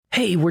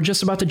Hey, we're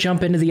just about to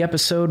jump into the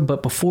episode,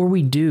 but before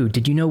we do,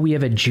 did you know we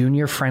have a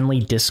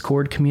junior-friendly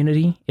Discord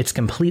community? It's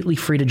completely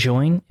free to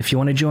join. If you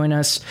want to join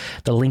us,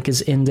 the link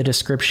is in the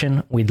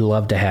description. We'd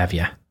love to have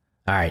you.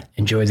 All right,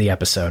 enjoy the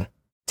episode.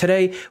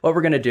 Today, what we're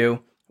going to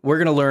do, we're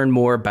going to learn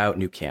more about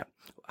Nucamp,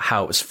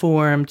 how it was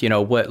formed,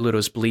 what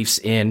Ludo's beliefs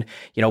in,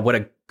 what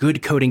a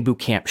good coding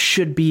bootcamp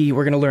should be.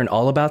 We're going to learn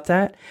all about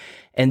that.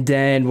 And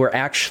then we're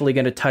actually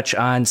going to touch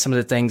on some of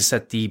the things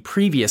that the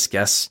previous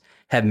guests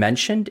have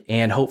mentioned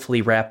and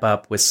hopefully wrap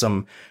up with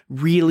some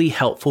really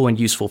helpful and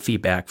useful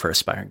feedback for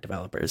aspiring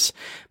developers.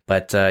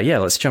 But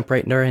let's jump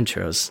right into our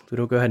intros.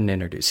 Ludo, go ahead and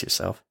introduce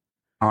yourself.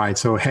 All right.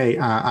 So, hey,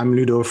 I'm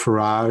Ludo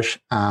Farage.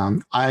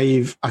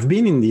 I've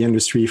been in the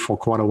industry for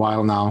quite a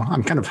while now.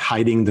 I'm kind of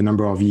hiding the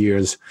number of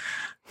years.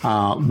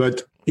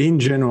 But in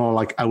general,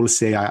 like I will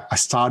say, I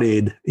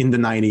started in the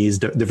 90s,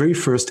 the very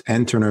first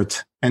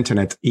internet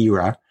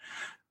era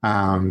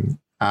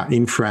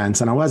in France.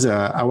 And I was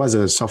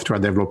a software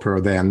developer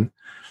then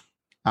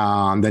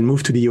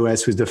moved to the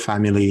US with the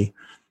family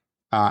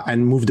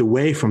and moved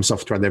away from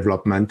software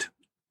development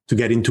to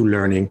get into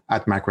learning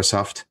at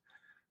Microsoft.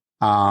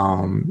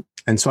 And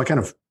so I kind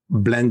of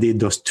blended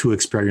those two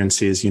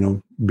experiences,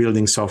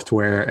 building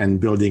software and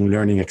building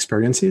learning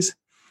experiences.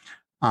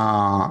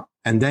 And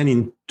then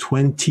in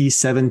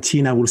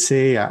 2017, I will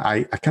say,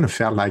 I kind of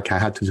felt like I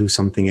had to do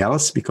something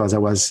else because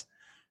it was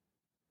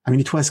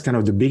kind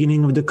of the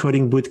beginning of the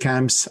coding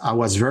bootcamps. I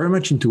was very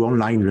much into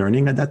online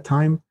learning at that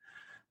time.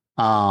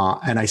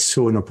 And I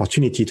saw an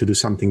opportunity to do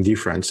something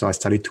different. So I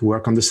started to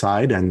work on the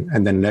side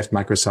and then left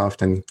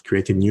Microsoft and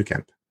created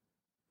Nucamp.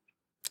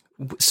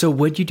 So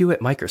what'd you do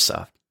at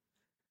Microsoft?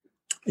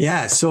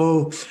 Yeah.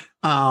 So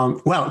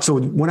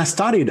when I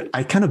started,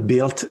 I kind of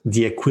built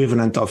the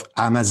equivalent of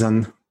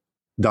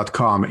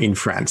Amazon.com in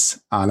France.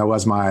 That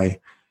was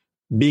my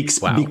big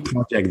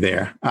project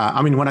there.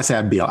 When I say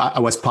I built, I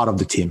was part of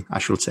the team, I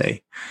should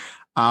say.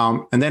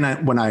 And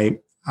then when I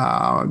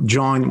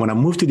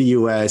moved to the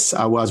US,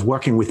 I was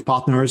working with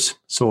partners.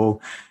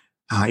 So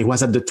it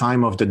was at the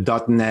time of the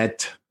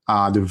 .NET,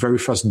 the very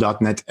first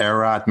 .NET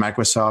era at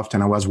Microsoft.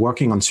 And I was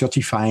working on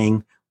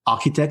certifying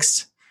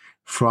architects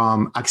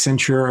from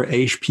Accenture,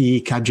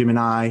 HP,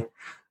 Capgemini.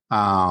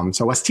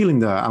 So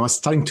I was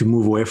starting to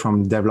move away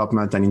from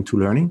development and into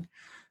learning.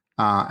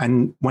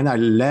 And when I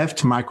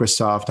left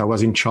Microsoft, I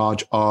was in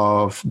charge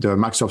of the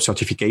Microsoft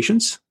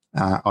certifications,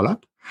 all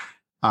up.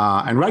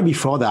 And right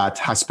before that,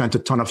 I spent a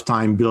ton of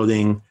time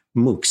building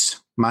MOOCs,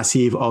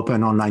 massive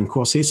open online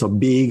courses, so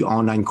big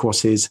online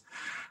courses.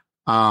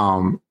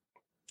 And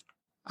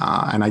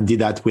I did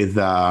that with,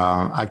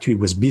 actually it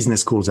was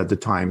business schools at the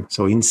time.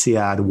 So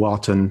INSEAD,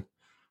 Wharton,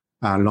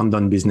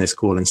 London Business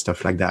School and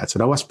stuff like that. So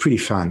that was pretty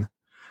fun.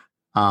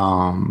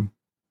 And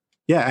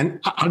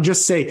I'll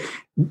just say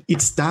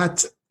it's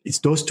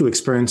those two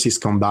experiences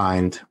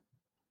combined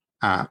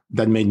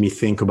that made me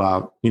think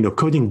about,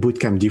 coding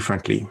bootcamp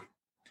differently.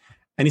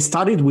 And it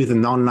started with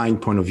an online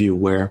point of view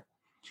where,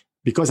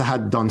 because I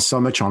had done so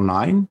much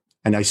online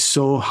and I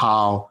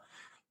saw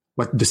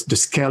what the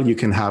scale you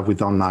can have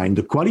with online,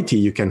 the quality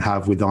you can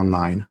have with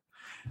online.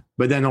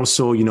 But then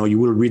also, you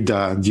will read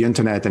the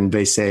internet and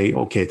they say,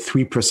 okay,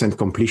 3%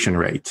 completion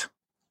rate,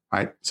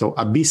 right? So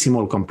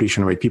abysmal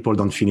completion rate, people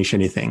don't finish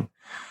anything.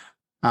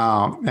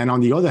 And on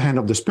the other hand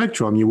of the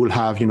spectrum, you will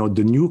have,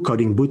 the new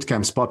coding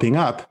bootcamps popping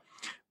up,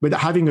 but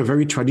having a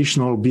very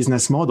traditional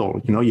business model.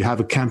 You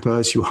have a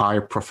campus, you hire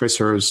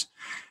professors,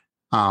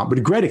 but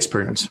a great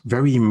experience,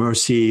 very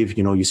immersive.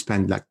 You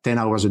spend like 10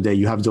 hours a day.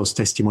 You have those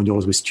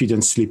testimonials with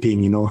students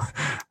sleeping,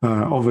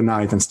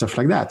 overnight and stuff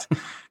like that.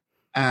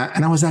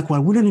 And I was like,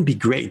 well, wouldn't it be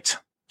great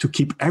to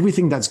keep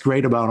everything that's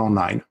great about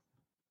online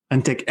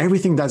and take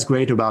everything that's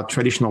great about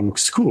traditional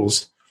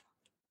schools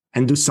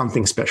and do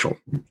something special?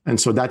 And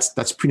so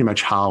that's pretty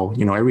much how,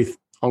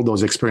 all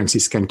those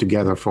experiences came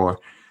together for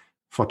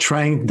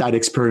trying that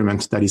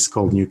experiment that is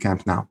called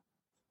Nucamp now.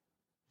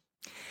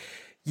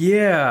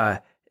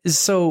 Yeah.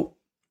 So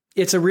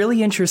it's a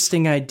really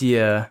interesting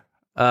idea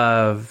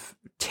of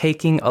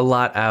taking a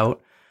lot out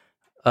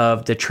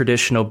of the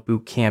traditional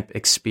bootcamp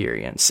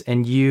experience.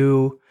 And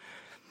you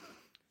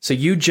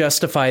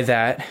justify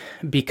that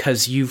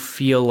because you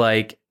feel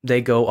like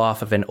they go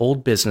off of an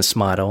old business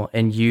model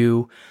and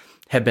you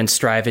have been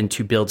striving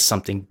to build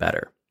something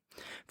better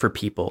for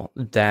people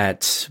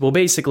that will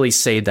basically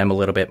save them a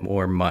little bit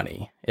more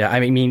money. Yeah,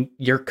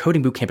 your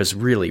coding bootcamp is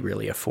really,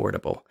 really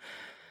affordable.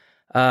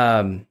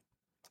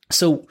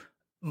 So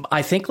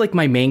I think like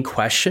my main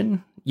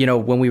question,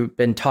 when we've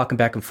been talking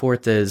back and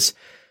forth is,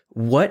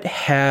 what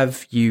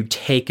have you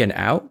taken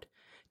out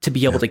to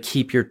be able to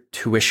keep your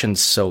tuition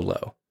so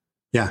low?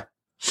 Yeah.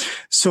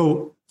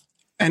 So,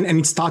 and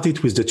it started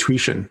with the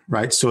tuition,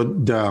 right? So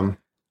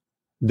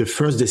the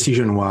first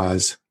decision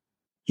was,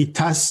 it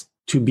has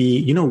to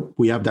be,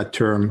 we have that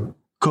term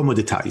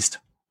commoditized,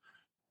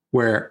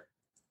 where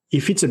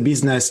if it's a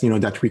business,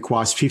 that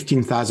requires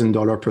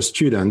 $15,000 per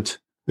student,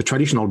 the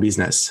traditional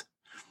business,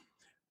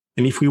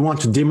 and if we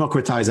want to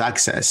democratize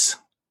access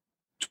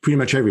to pretty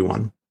much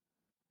everyone,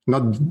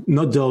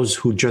 not those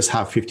who just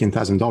have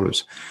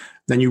 $15,000,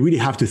 then you really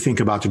have to think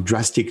about a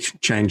drastic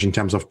change in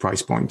terms of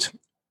price point.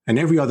 And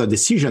every other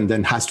decision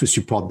then has to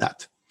support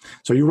that.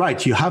 So you're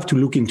right. You have to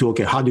look into,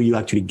 okay, how do you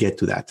actually get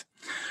to that?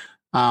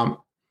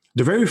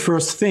 The very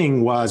first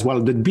thing was,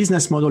 well, the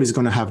business model is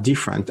going to have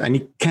different, and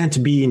it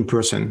can't be in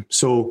person.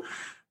 So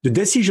the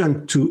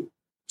decision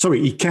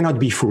it cannot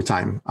be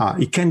full-time.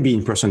 It can be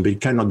in person, but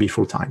it cannot be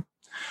full-time.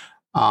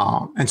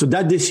 And so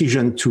that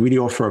decision to really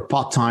offer a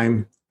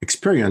part-time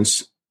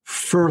experience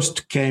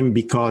first came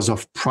because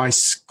of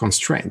price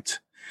constraint.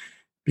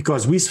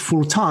 Because with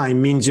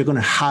full-time means you're going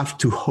to have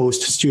to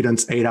host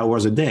students 8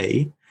 hours a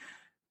day.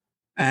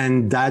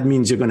 And that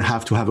means you're going to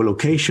have a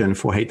location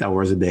for 8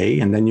 hours a day.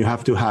 And then you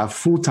have to have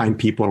full-time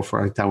people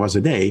for 8 hours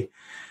a day.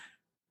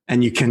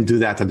 And you can do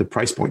that at the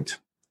price point,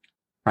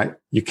 right?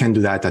 You can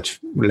do that at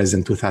less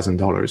than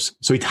 $2,000.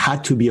 So it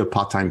had to be a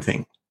part-time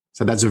thing.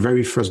 So that's the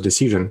very first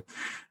decision.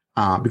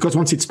 Because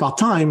once it's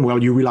part-time,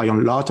 well, you rely a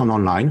lot on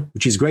online,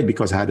 which is great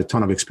because I had a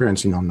ton of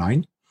experience in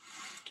online.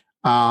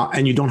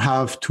 And you don't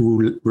have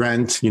to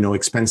rent,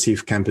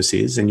 expensive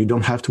campuses, and you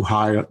don't have to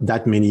hire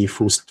that many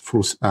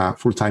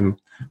full-time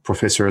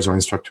professors or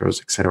instructors,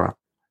 etc.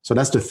 So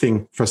that's the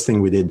first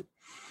thing we did.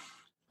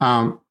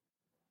 And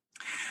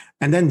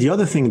then the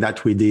other thing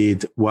that we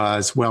did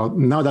was, well,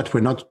 now that we're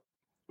not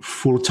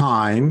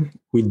full-time,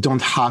 we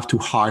don't have to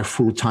hire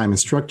full-time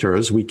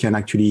instructors. We can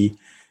actually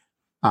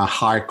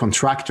hire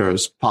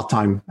contractors,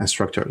 part-time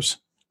instructors.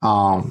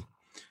 And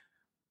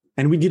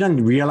we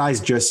didn't realize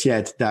just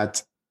yet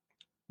that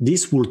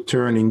this will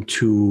turn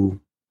into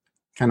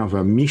kind of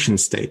a mission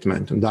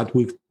statement, and that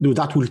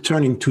will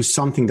turn into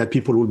something that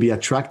people will be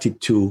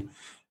attracted to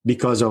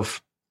because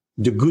of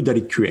the good that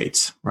it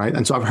creates, right?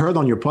 And so I've heard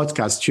on your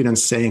podcast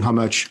students saying how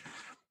much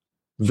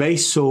they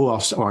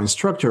saw our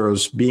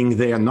instructors being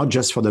there not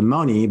just for the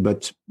money,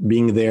 but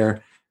being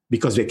there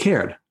because they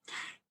cared.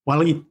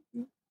 Well,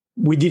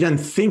 we didn't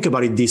think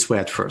about it this way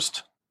at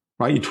first,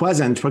 right? It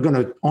wasn't, we're going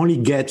to only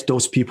get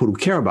those people who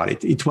care about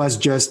it. It was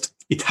just,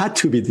 it had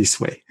to be this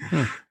way.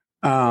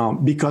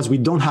 Because we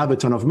don't have a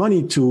ton of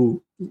money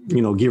to,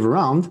 give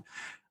around.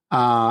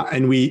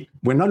 And we're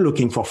not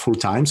looking for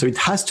full-time. So it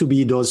has to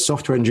be those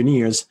software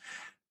engineers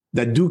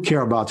that do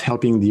care about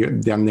helping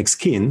their next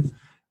kin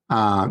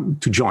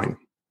to join.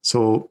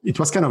 So it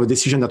was kind of a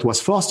decision that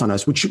was forced on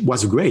us, which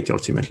was great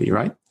ultimately,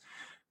 right?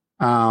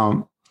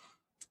 And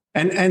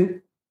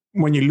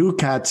when you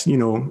look at,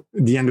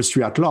 the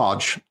industry at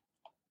large,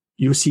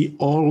 you see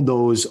all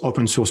those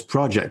open source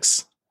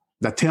projects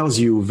that tells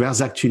you there's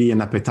actually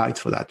an appetite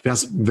for that.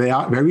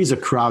 There is a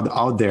crowd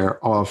out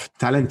there of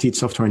talented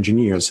software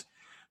engineers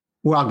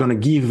who are going to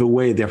give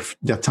away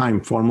their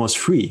time for almost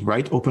free,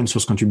 right? Open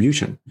source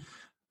contribution.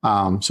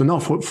 So no,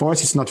 for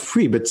us, it's not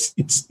free, but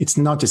it's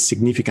not a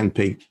significant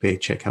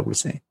paycheck, I would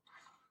say.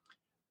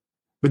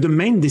 But the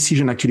main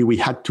decision actually we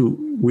had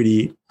to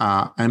really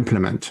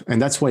implement,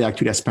 and that's why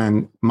actually I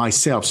spent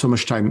myself so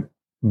much time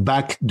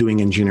back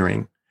doing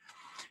engineering,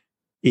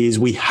 is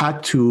we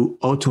had to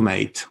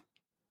automate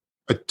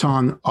a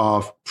ton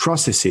of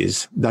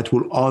processes that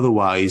will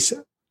otherwise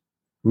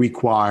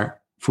require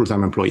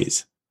full-time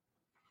employees.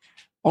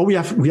 Or we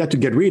had to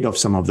get rid of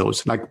some of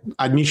those, like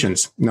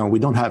admissions. No, we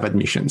don't have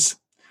admissions.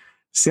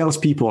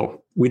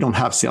 Salespeople, we don't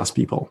have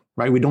salespeople,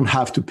 right? We don't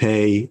have to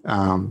pay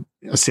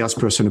a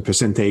salesperson a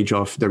percentage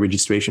of the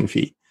registration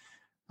fee.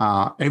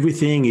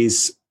 Everything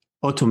is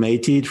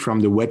automated, from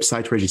the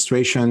website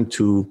registration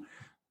to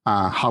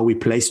how we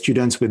place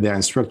students with their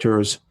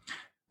instructors.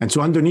 And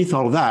so underneath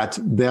all that,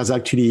 there's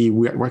actually,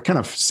 we're kind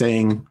of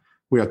saying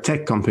we're a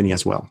tech company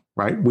as well,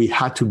 right? We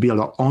had to build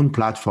our own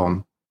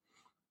platform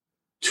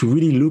to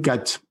really look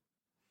at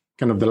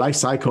kind of the life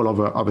cycle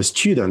of a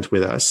student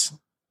with us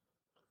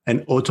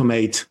and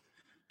automate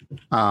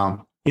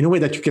in a way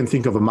that you can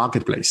think of a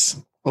marketplace.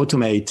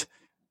 Automate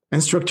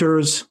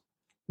instructors,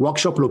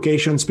 workshop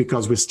locations,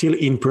 because we're still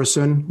in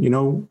person,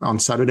 on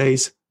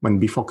Saturdays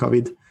before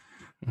COVID.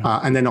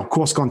 And then our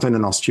course content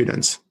and our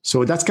students.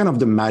 So that's kind of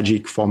the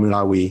magic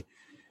formula we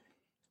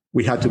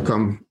had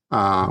to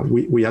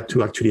we had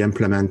to actually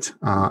implement.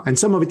 And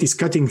some of it is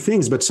cutting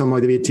things, but some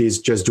of it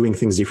is just doing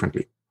things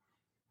differently.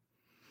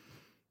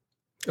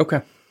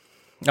 Okay.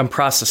 I'm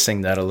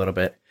processing that a little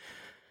bit.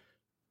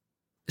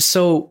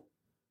 So,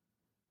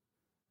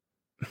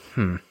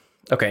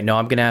 okay, no,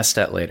 I'm going to ask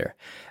that later.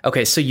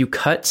 Okay, so you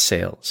cut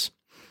sales.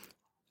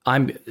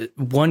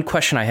 One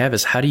question I have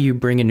is, how do you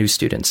bring in new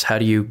students? How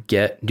do you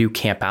get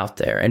Nucamp out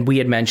there? And we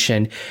had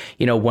mentioned,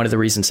 one of the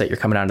reasons that you're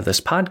coming onto this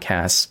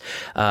podcast,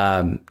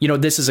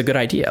 this is a good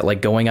idea,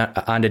 like going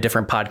on to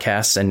different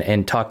podcasts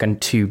and talking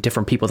to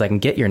different people that can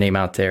get your name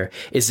out there.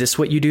 Is this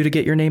what you do to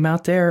get your name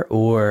out there,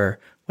 or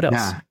what else?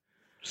 Yeah.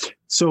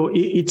 So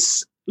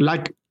it's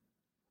like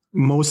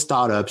most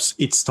startups,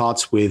 it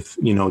starts with,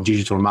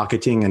 digital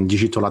marketing and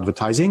digital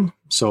advertising.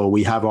 So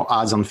we have our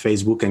ads on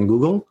Facebook and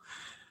Google.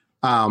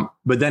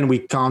 But then we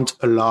count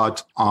a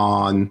lot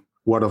on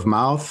word of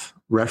mouth,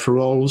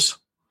 referrals,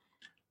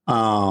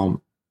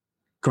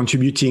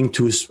 contributing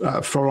to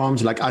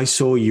forums. Like I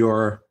saw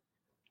your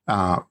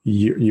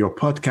your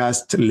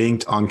podcast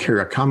linked on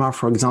Career Karma,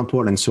 for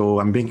example. And so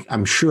I'm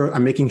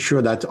making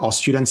sure that our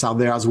students are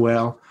there as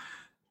well.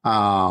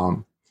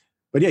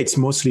 But yeah, it's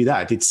mostly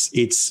that.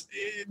 It's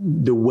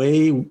the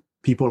way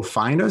people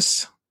find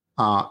us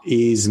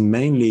is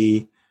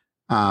mainly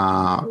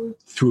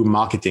through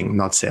marketing,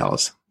 not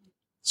sales.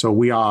 So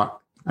we are,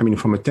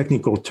 from a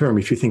technical term,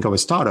 if you think of a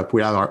startup,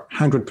 we are a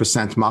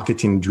 100%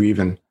 marketing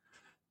driven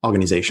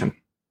organization.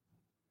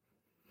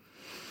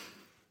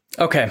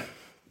 Okay.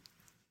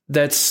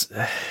 That's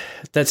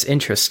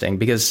interesting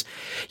because,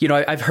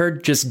 I've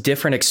heard just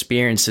different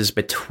experiences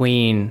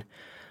between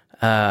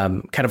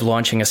kind of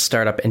launching a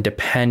startup and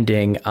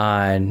depending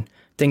on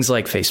things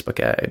like Facebook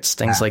ads,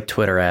 things like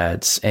Twitter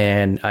ads.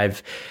 And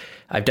I've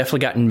definitely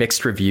gotten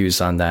mixed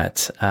reviews on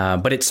that.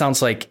 But it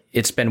sounds like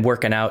it's been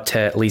working out to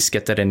at least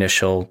get that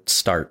initial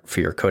start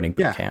for your coding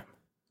bootcamp. Yeah.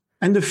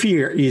 And the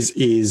fear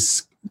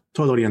is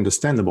totally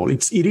understandable.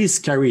 It is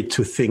scary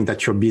to think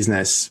that your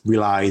business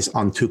relies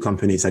on two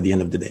companies at the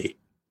end of the day,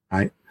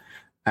 right?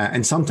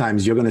 And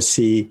sometimes you're going to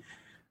see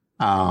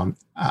in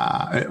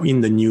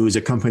the news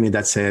a company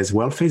that says,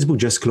 well, Facebook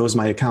just closed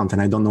my account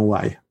and I don't know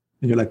why.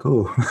 And you're like,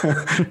 oh,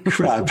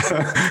 crap.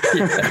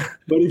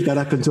 What if that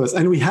happened to us?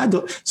 And we had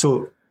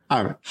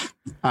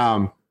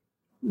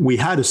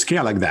a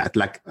scare like that.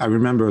 Like I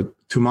remember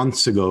 2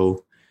 months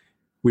ago,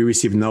 we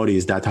received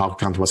notice that our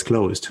account was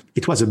closed.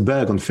 It was a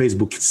bug on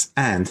Facebook's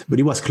end,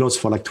 but it was closed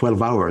for like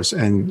 12 hours.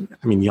 And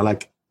you're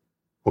like,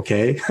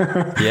 okay.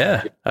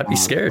 Yeah, I'd be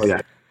scared.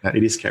 Yeah,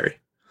 it is scary.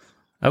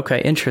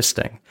 Okay,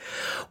 interesting.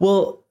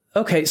 Well,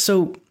 okay,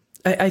 so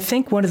I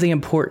think one of the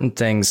important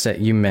things that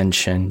you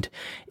mentioned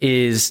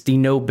is the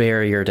no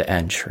barrier to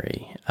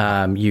entry.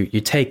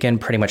 You take in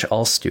pretty much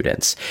all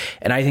students,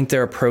 and I think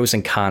there are pros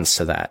and cons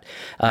to that.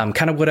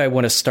 Kind of what I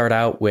want to start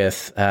out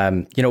with,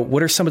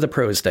 what are some of the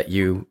pros that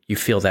you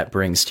feel that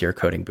brings to your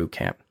coding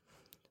bootcamp?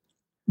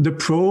 The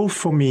pro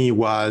for me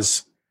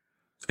was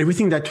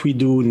everything that we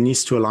do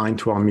needs to align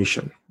to our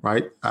mission,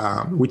 right?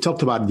 We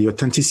talked about the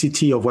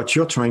authenticity of what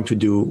you're trying to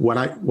do.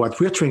 What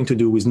we're trying to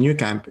do with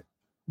Nucamp,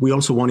 we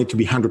also want it to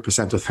be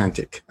 100%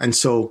 authentic. And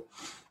so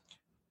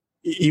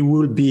it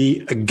will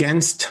be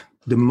against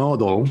the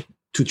model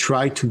to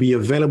try to be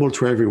available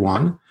to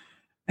everyone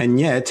and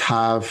yet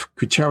have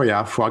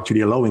criteria for actually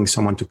allowing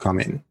someone to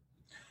come in.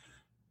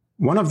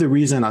 One of the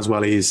reasons as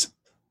well is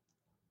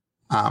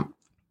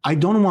I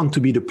don't want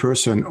to be the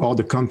person or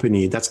the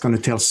company that's going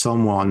to tell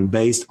someone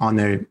based on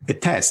a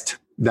test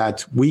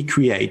that we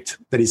create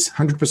that is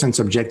 100%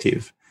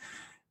 subjective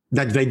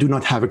that they do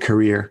not have a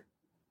career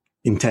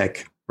in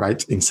tech,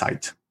 right, in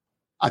sight.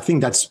 I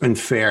think that's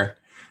unfair.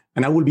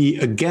 And I will be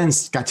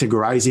against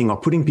categorizing or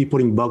putting people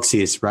in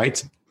boxes,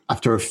 right,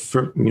 after a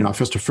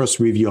first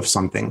review of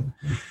something.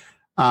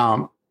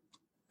 And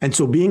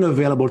so being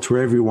available to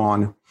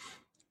everyone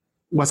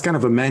was kind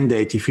of a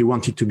mandate if we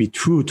wanted to be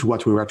true to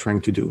what we were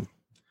trying to do.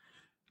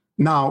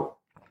 Now,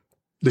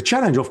 the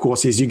challenge, of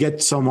course, is you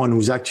get someone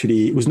who's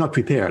not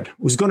prepared,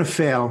 who's going to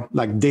fail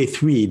like day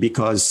 3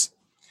 because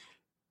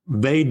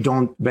they're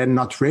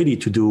not ready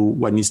to do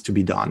what needs to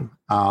be done.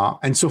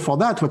 And so for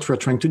that, what we're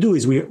trying to do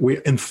is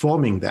we're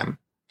informing them.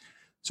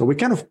 So we're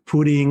kind of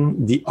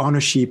putting the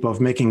ownership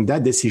of making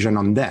that decision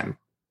on them.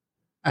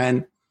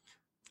 And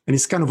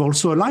it's kind of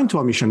also aligned to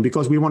our mission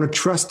because we want to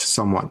trust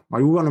someone.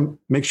 Right? We want to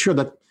make sure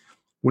that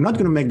we're not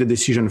going to make the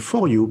decision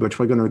for you, but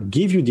we're going to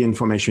give you the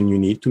information you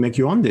need to make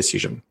your own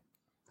decision.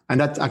 And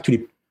that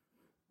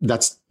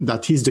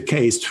is the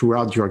case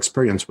throughout your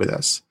experience with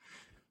us.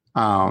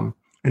 And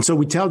so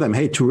we tell them,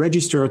 hey, to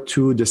register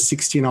to the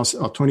 16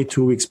 or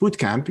 22 weeks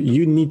bootcamp,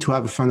 you need to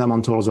have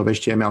fundamentals of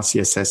HTML,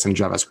 CSS, and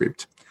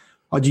JavaScript.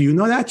 How do you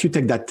know that? You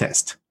take that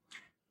test.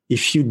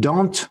 If you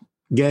don't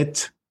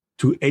get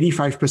to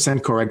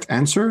 85% correct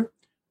answer,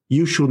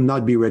 you should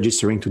not be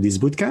registering to this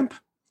bootcamp.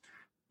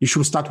 You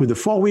should start with the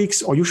 4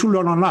 weeks, or you should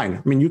learn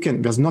online.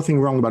 There's nothing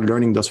wrong about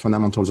learning those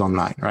fundamentals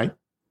online, right?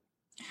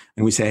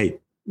 And we say, hey,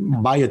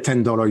 buy a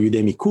 $10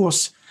 Udemy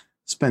course,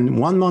 spend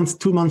 1 month,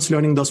 2 months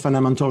learning those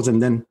fundamentals,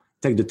 and then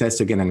take the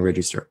test again and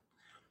register.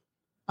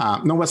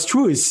 Now, what's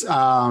true is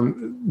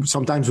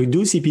sometimes we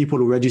do see people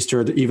who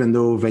registered even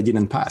though they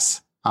didn't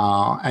pass.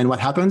 And what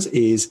happens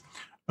is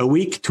a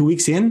week, 2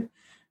 weeks in,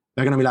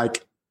 they're going to be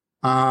like,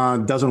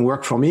 doesn't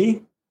work for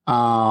me.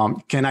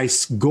 Can I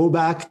go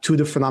back to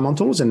the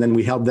fundamentals? And then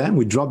we help them.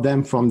 We drop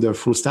them from the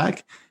full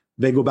stack.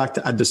 They go back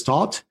at the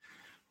start.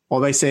 Or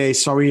they say,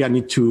 sorry, I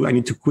need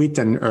to quit.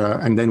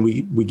 And then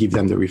we give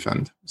them the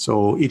refund.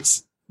 So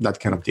it's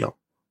that kind of deal.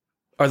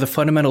 Are the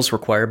fundamentals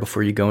required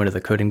before you go into the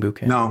coding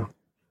bootcamp?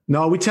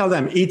 No, we tell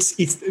them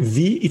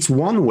it's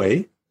one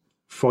way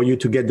for you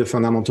to get the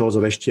fundamentals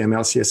of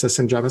HTML, CSS,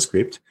 and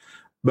JavaScript.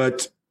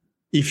 But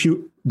if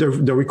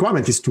the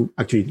requirement is to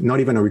actually not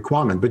even a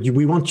requirement, but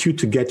we want you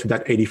to get to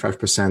that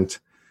 85%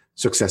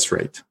 success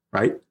rate,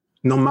 right?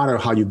 No matter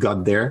how you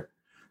got there.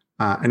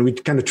 And we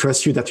kind of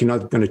trust you that you're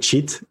not going to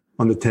cheat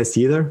on the test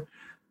either.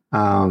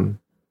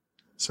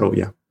 So,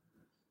 yeah.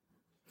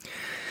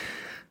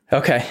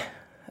 Okay.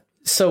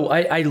 So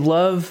I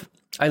love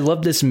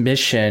this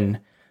mission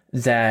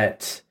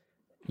that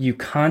you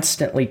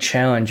constantly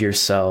challenge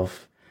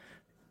yourself.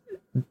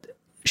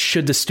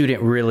 Should the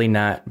student really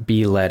not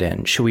be let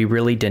in? Should we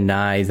really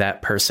deny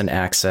that person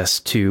access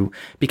to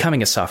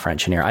becoming a software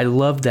engineer? I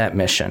love that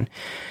mission.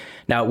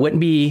 Now, it wouldn't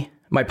be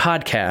my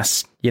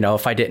podcast,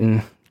 if I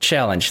didn't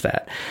challenge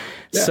that.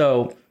 Yeah.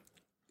 So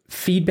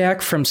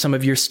feedback from some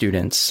of your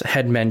students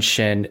had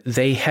mentioned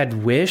they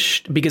had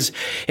wished, because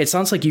it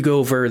sounds like you go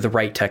over the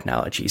right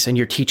technologies and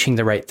you're teaching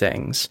the right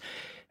things,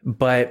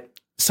 but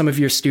some of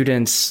your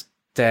students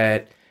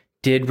that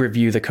did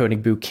review the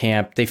coding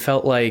bootcamp, they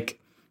felt like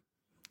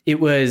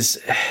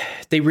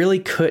they really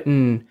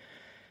couldn't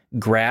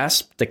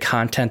grasp the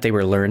content they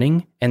were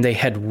learning, and they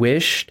had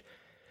wished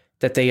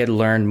that they had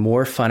learned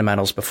more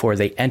fundamentals before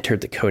they entered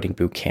the coding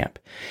bootcamp.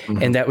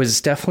 Mm-hmm. And that was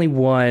definitely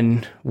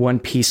one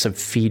piece of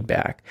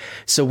feedback.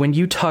 So when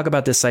you talk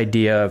about this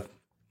idea of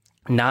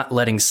not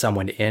letting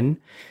someone in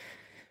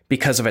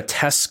because of a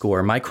test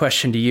score, my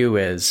question to you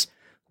is,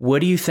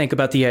 what do you think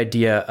about the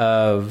idea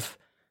of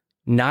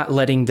not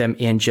letting them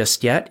in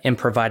just yet and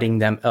providing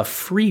them a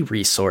free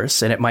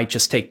resource? And it might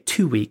just take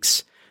 2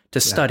 weeks to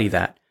study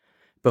that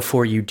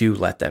before you do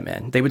let them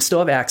in. They would still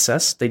have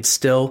access. They'd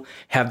still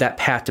have that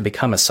path to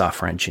become a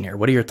software engineer.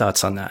 What are your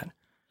thoughts on that?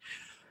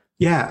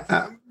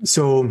 Yeah.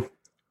 So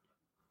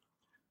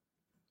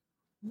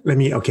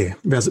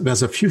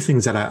there's a few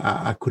things that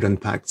I could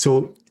unpack.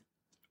 So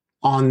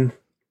on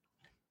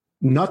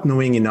not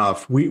knowing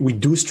enough, we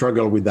do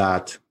struggle with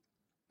that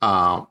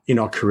in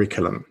our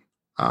curriculum.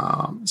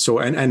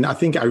 And I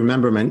think I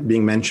remember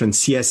being mentioned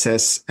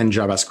CSS and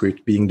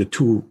JavaScript being the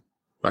two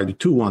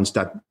ones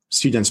that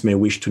students may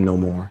wish to know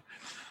more.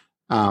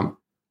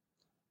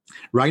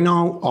 Right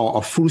now,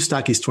 our full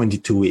stack is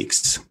 22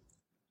 weeks.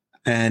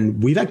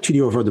 And we've actually,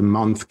 over the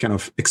month, kind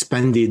of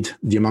expanded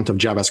the amount of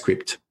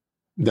JavaScript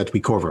that we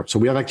cover. So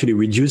we have actually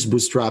reduced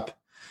Bootstrap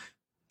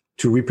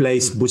to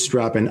replace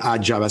Bootstrap and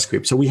add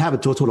JavaScript. So we have a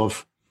total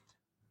of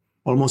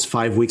almost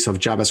 5 weeks of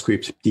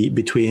JavaScript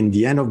between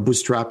the end of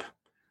Bootstrap,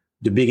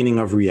 the beginning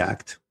of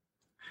React.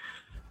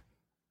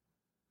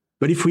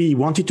 But if we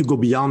wanted to go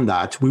beyond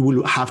that, we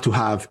will have to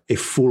have a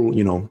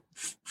full-on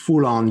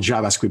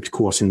JavaScript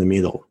course in the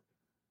middle,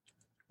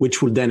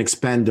 which will then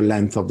expand the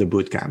length of the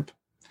bootcamp.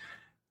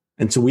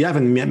 And so we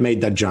haven't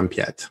made that jump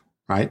yet,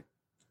 right?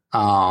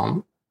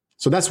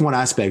 So that's one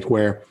aspect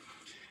where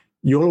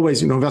you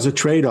always, there's a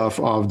trade-off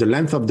of the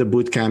length of the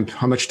bootcamp,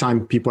 how much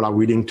time people are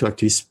willing to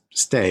actually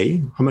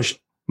stay, how much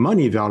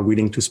money they are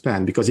willing to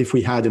spend. Because if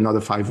we had another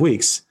 5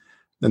 weeks,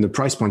 then the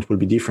price point will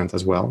be different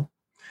as well.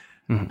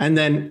 Mm-hmm. And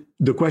then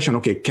the question,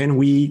 okay, can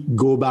we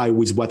go by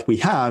with what we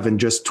have and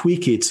just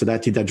tweak it so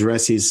that it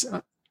addresses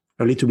a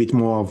little bit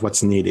more of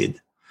what's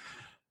needed?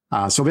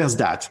 So there's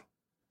that.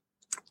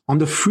 On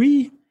the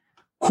free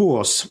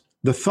course,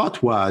 the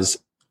thought was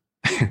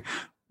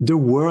the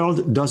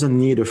world doesn't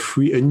need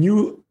a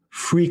new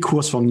free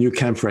course from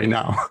Nucamp right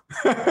now.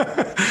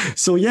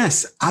 So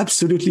yes,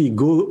 absolutely,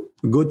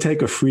 go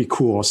take a free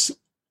course.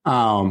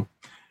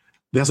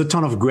 There's a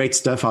ton of great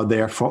stuff out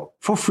there for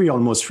free,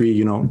 almost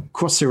free,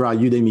 Coursera,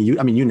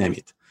 Udemy, you name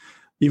it.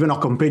 Even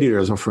our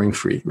competitors offering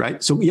free,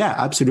 right? So yeah,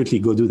 absolutely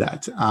go do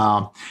that.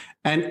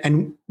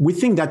 And we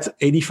think that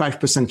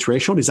 85%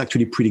 threshold is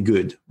actually pretty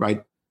good,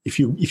 right? If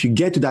you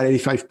get to that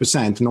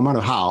 85%, no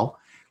matter how,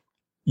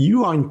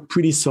 you are in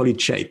pretty solid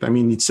shape. I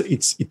mean,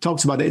 it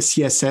talks about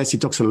CSS,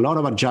 it talks a lot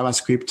about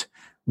JavaScript,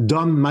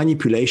 DOM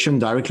manipulation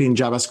directly in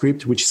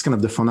JavaScript, which is kind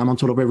of the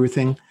fundamental of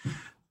everything.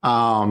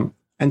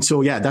 And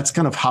so, yeah, that's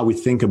kind of how we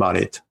think about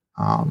it.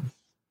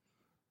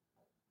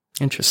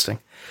 Interesting.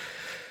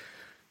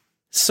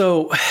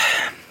 So,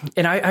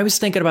 and I was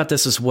thinking about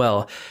this as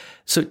well.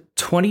 So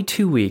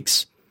 22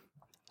 weeks.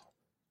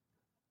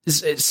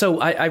 So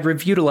I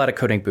reviewed a lot of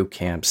coding boot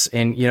camps,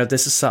 and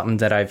this is something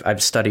that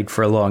I've studied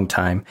for a long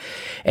time.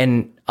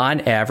 And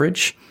on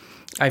average,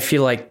 I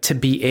feel like to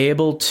be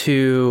able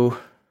to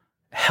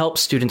help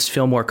students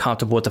feel more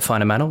comfortable with the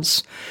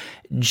fundamentals,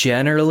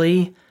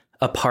 generally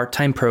a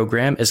part-time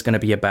program is going to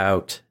be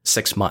about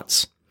 6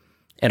 months.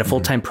 And a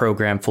full-time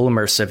program, full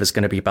immersive, is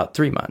going to be about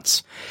 3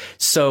 months.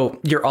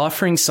 So you're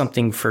offering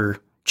something for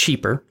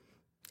cheaper,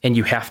 and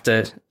you have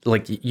to,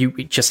 you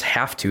just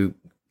have to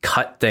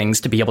cut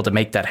things to be able to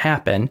make that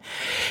happen.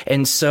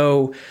 And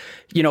so,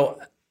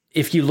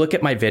 if you look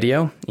at my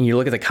video and you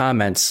look at the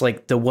comments,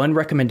 the one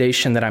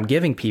recommendation that I'm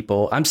giving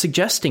people, I'm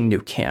suggesting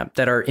Nucamp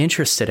that are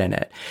interested in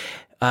it.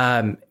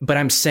 But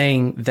I'm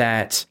saying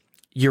that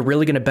you're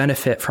really going to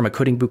benefit from a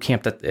coding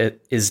bootcamp that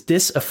is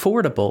this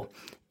affordable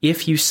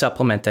if you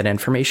supplement that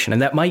information.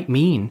 And that might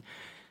mean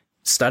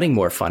studying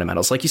more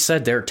fundamentals. Like you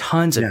said, there are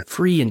tons of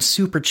free and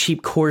super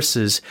cheap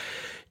courses.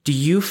 Do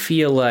you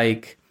feel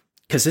like,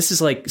 because this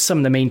is some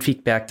of the main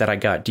feedback that I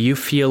got, do you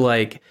feel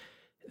like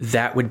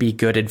that would be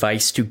good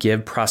advice to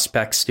give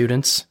prospect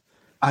students?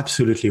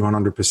 Absolutely,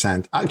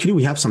 100%. Actually,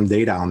 we have some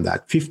data on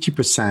that.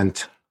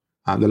 50%,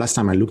 the last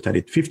time I looked at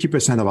it,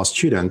 50% of our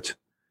students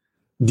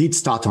did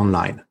start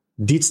online,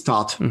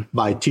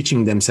 by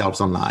teaching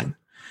themselves online.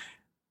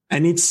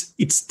 And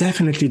it's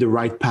definitely the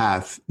right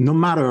path, no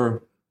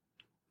matter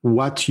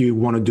what you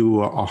want to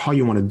do or how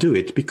you want to do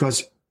it.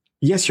 Because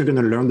yes, you're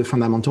going to learn the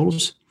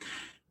fundamentals,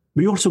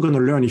 but you're also going to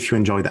learn if you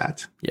enjoy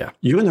that. Yeah.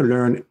 You're going to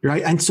learn,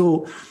 right? And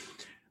so,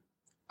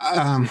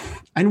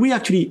 and we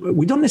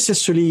don't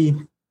necessarily,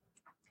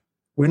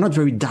 we're not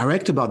very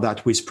direct about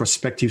that with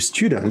prospective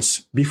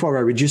students before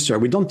I register.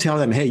 We don't tell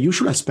them, hey, you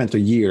should have spent a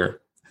year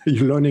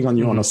learning on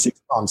your own or 6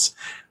 months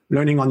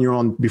learning on your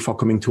own before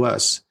coming to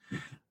us.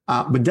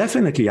 But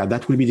definitely,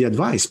 that will be the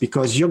advice,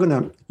 because you're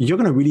gonna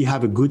really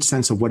have a good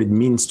sense of what it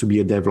means to be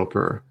a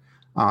developer.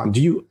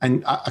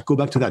 And I go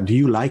back to that. Do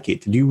you like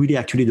it? Do you really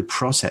actually the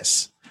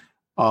process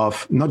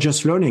of not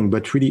just learning,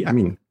 but really,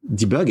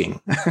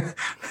 debugging?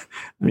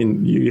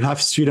 You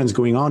have students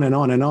going on and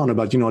on and on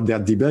about, their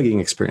debugging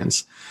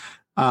experience.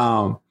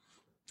 And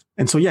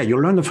so, yeah,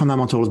 you'll learn the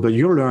fundamentals, but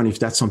you'll learn if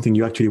that's something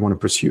you actually want to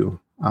pursue.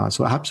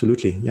 So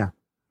absolutely, yeah.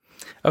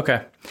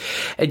 Okay.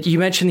 You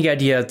mentioned the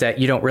idea that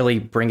you don't really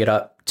bring it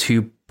up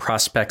to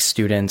prospect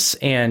students,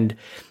 and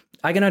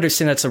I can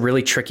understand that's a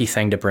really tricky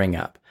thing to bring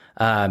up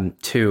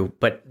too.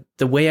 But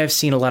the way I've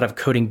seen a lot of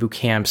coding boot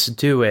camps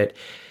do it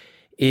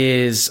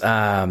is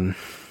your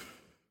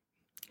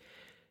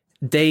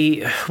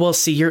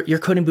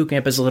coding boot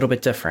camp is a little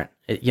bit different.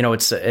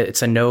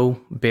 It's a no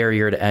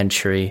barrier to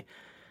entry.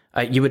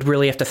 You would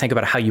really have to think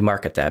about how you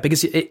market that,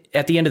 because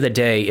at the end of the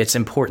day, it's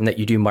important that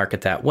you do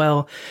market that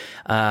well.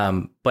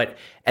 But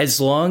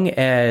as long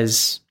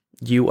as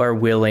you are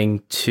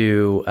willing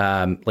to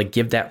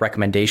give that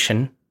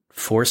recommendation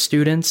for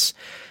students,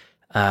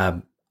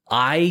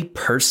 I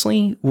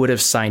personally would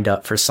have signed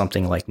up for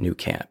something like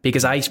Nucamp,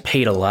 because I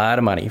paid a lot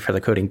of money for the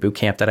coding boot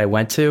camp that I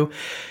went to,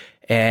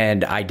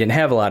 and I didn't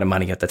have a lot of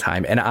money at the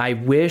time. And I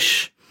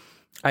wish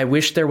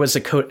there was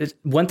a code.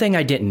 One thing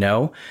I didn't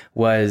know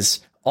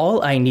was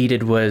all I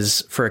needed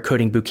was for a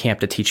coding boot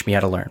camp to teach me how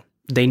to learn.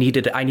 I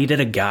needed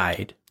a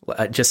guide,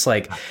 just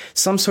like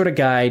some sort of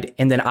guide.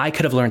 And then I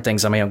could have learned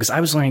things on my own, because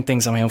I was learning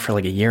things on my own for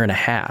like a year and a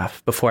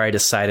half before I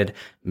decided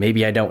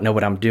maybe I don't know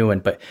what I'm doing.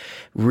 But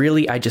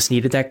really, I just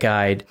needed that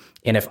guide.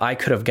 And if I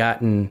could have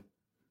gotten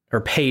or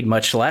paid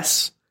much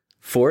less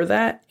for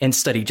that and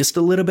studied just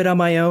a little bit on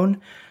my own,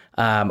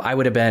 I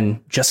would have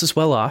been just as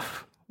well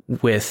off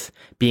with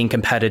being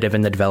competitive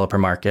in the developer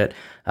market.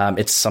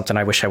 It's something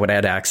I wish I would have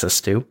had access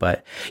to,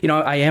 but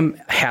I am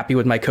happy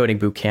with my coding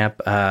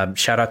bootcamp.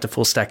 Shout out to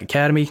Full Stack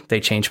Academy. They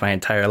changed my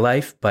entire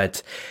life,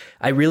 but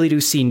I really do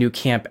see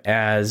Nucamp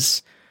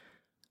as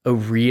a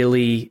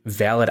really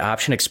valid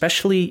option,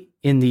 especially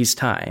in these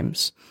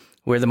times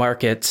where the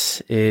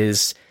market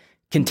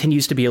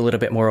continues to be a little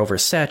bit more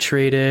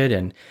oversaturated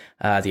and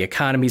the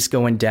economy's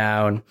going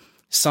down.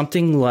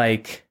 Something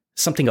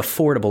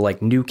affordable like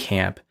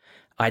Nucamp,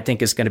 I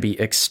think, is going to be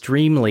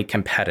extremely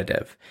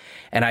competitive.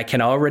 And I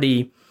can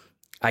already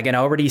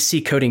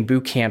see coding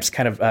boot camps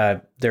kind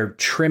of, they're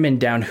trimming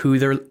down who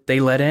they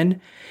let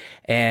in.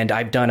 And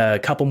I've done a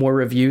couple more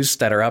reviews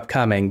that are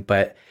upcoming,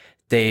 but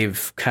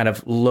they've kind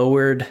of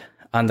lowered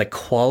on the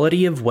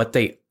quality of what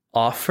they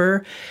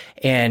offer.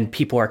 And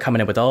people are coming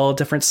in with all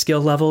different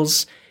skill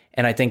levels.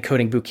 And I think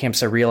coding boot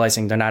camps are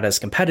realizing they're not as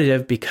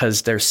competitive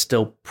because they're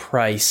still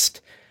priced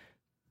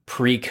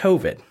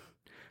pre-COVID.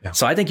 Yeah.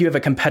 So I think you have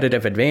a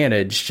competitive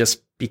advantage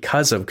just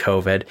because of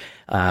COVID.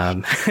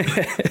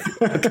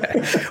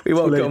 Okay, we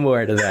won't go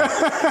more into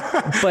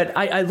that. But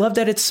I love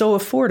that it's so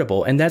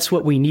affordable, and that's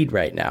what we need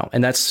right now.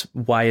 And that's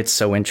why it's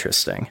so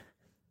interesting.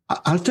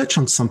 I'll touch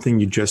on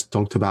something you just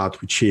talked about,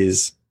 which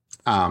is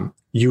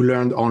you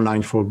learned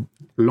online for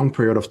a long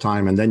period of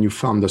time, and then you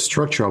found the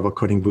structure of a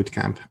coding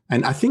bootcamp.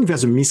 And I think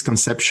there's a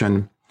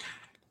misconception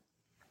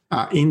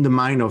in the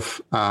mind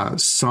of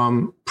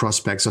some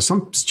prospects or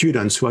some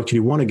students who actually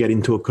want to get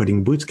into a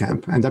coding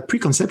bootcamp. And that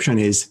preconception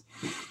is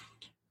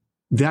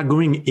they're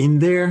going in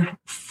there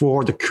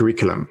for the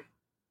curriculum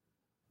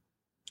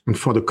and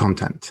for the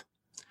content.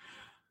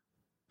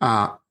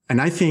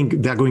 And I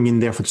think they're going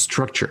in there for the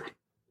structure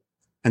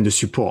and the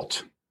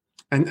support.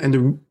 And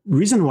the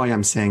reason why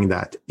I'm saying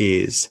that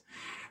is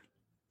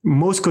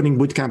most coding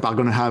bootcamp are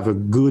going to have a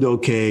good,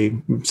 okay,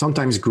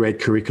 sometimes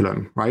great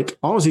curriculum, right?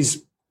 Ours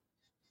is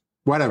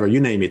whatever, you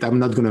name it. I'm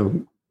not going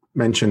to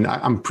mention,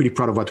 I'm pretty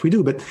proud of what we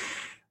do, but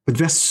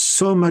there's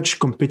so much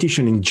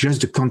competition in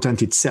just the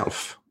content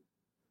itself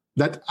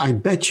that I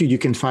bet you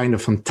can find a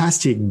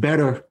fantastic,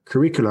 better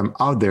curriculum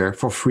out there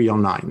for free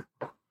online.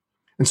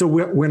 And so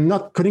we're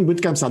not, coding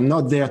bootcamps are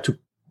not there to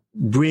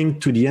bring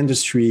to the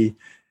industry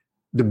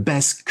the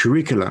best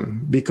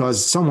curriculum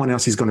because someone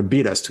else is going to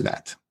beat us to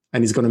that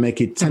and is going to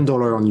make it $10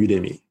 on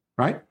Udemy,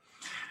 right?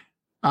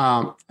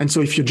 And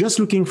so if you're just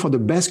looking for the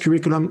best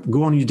curriculum,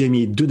 go on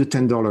Udemy, do the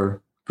 $10,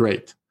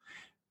 great.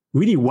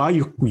 Really, why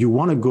you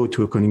want to go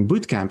to a coding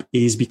bootcamp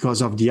is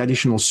because of the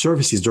additional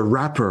services, the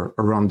wrapper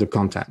around the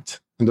content.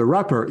 And the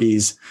wrapper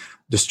is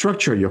the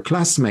structure, your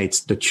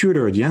classmates, the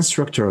tutor, the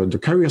instructor, the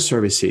career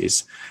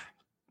services,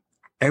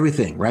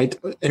 everything, right?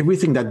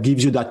 Everything that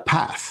gives you that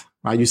path,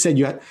 right? You said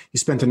you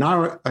spent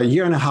a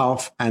year and a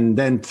half, and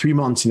then 3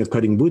 months in a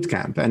coding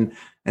bootcamp. And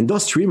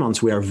those 3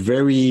 months were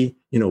very,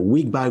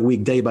 week by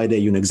week, day by day,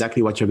 you know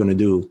exactly what you're going to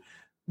do.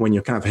 when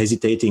you're kind of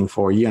hesitating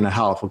for a year and a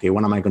half. Okay,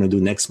 what am I going to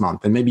do next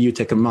month? And maybe you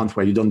take a month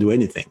where you don't do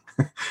anything.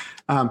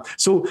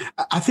 So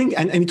I think,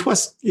 and it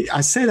was,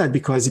 I say that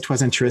because it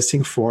was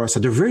interesting for us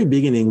at the very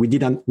beginning. We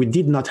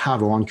did not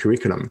have our own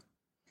curriculum.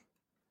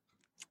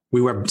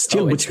 We were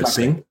still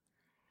bootstrapping.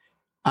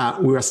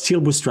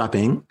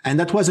 And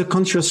that was a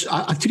conscious,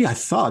 actually, I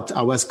thought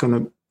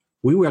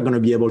we were going to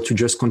be able to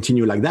just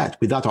continue like that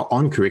without our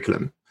own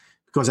curriculum,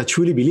 because I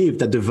truly believed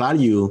that the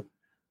value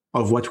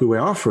of what we were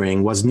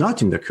offering was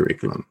not in the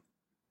curriculum.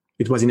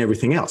 It was in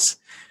everything else.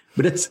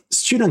 But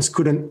students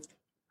couldn't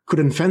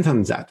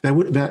fathom that.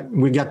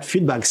 We got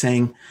feedback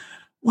saying,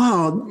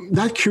 wow,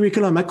 that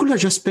curriculum, I could have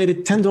just paid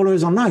it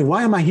 $10 online.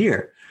 Why am I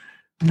here?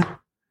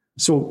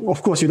 So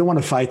of course you don't want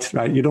to fight,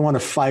 right? You don't want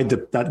to fight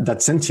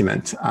that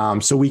sentiment.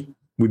 So we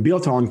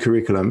built our own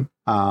curriculum,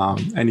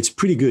 and it's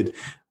pretty good.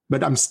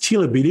 But I'm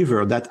still a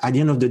believer that at the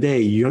end of the day,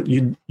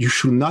 you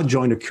should not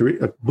join a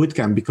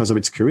bootcamp because of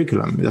its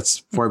curriculum.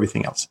 That's for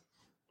everything else.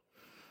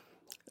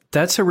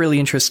 That's a really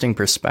interesting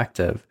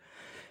perspective.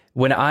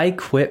 When I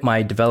quit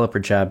my developer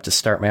job to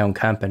start my own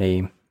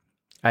company,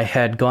 I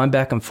had gone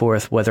back and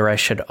forth whether I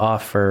should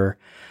offer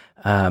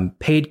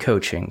paid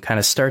coaching, kind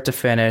of start to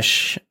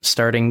finish,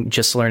 starting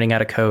just learning how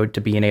to code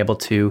to being able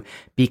to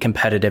be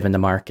competitive in the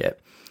market.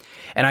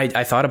 And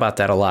I thought about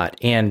that a lot.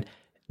 And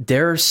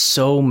there are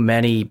so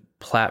many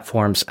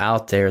platforms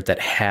out there that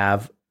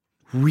have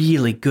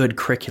really good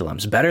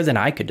curriculums, better than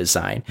I could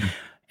design.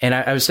 And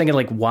I was thinking,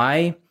 like,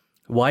 why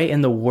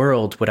in the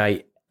world would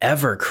I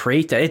ever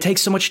create that? It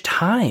takes so much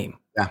time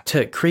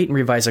to create and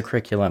revise a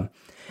curriculum.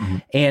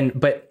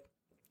 But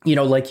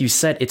like you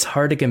said, it's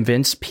hard to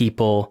convince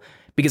people,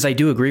 because I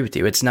do agree with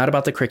you. It's not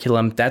about the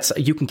curriculum.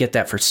 You can get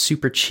that for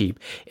super cheap.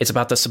 It's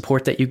about the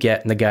support that you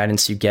get and the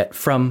guidance you get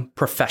from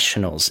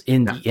professionals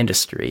in the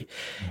industry.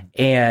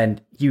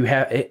 And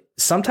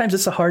sometimes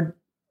it's a hard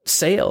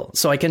sale.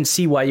 So I can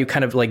see why you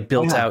kind of like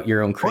built out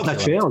your own curriculum.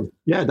 That failed.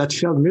 Yeah, that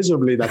failed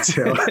miserably. That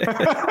failed.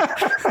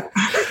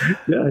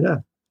 Yeah.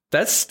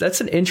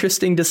 That's an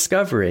interesting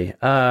discovery.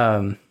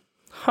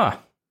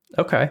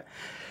 Okay.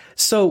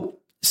 So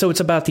it's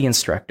about the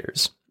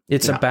instructors.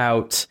 It's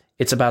about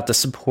the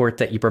support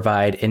that you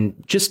provide, and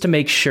just to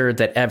make sure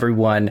that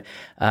everyone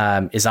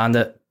is on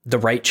the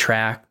right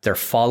track. They're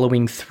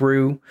following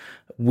through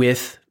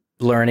with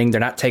learning. They're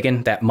not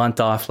taking that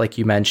month off, like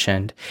you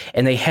mentioned,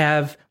 and they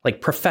have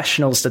like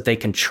professionals that they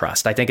can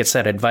trust. I think it's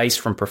that advice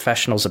from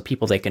professionals of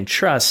people they can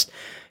trust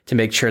to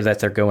make sure that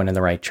they're going in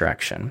the right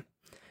direction.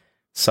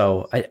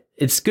 So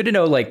it's good to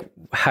know like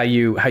how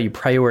you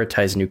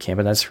prioritize Nucamp,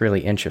 and that's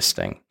really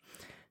interesting.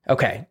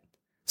 Okay,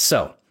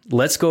 so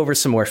let's go over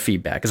some more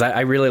feedback, because I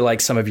really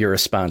like some of your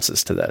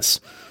responses to this.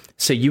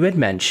 So you had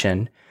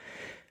mentioned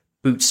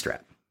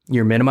Bootstrap.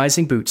 You're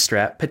minimizing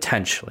Bootstrap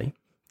potentially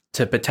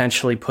to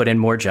put in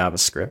more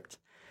JavaScript.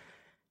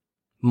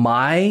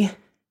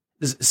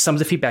 Some of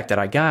the feedback that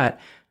I got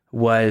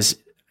was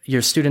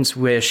your students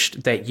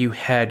wished that you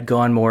had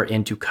gone more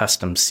into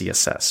custom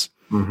CSS,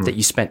 that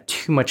you spent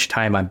too much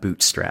time on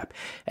Bootstrap,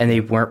 and they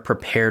weren't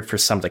prepared for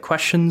some of the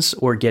questions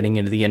or getting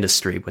into the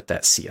industry with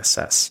that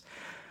CSS.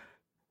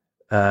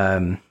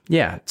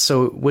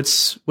 So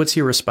what's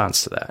your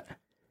response to that?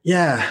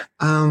 Yeah.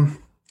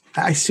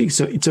 I think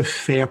so. It's a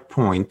fair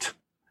point.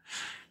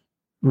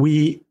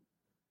 We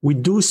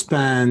do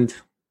spend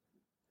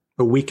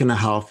a week and a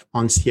half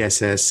on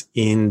CSS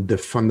in the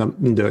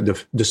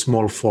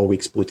small 4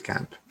 weeks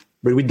bootcamp,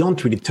 but we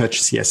don't really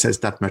touch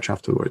CSS that much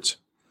afterwards.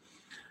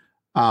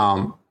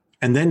 And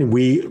then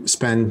we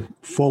spend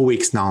 4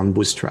 weeks now on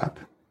Bootstrap.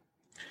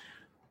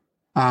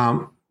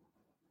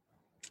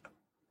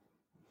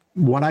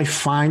 What I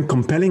find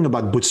compelling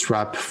about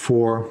Bootstrap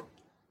for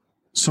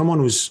someone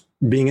who's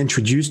being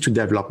introduced to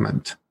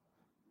development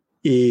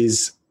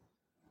is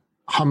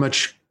how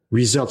much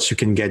results you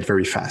can get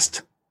very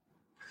fast.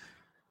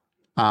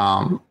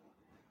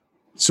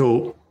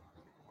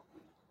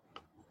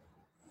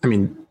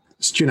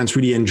 Students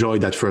really enjoy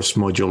that first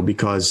module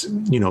because,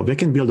 they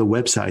can build a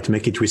website,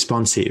 make it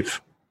responsive,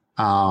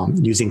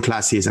 using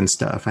classes and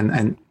stuff.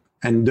 And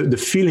the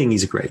feeling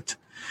is great.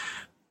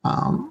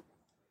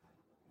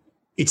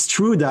 It's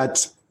true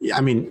that,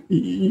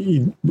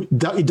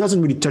 it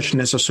doesn't really touch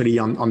necessarily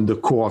on the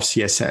core of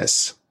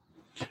CSS.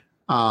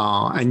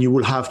 And you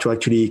will have to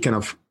actually kind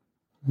of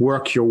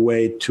work your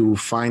way to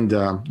find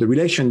the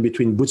relation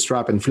between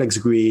Bootstrap and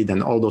FlexGrid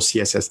and all those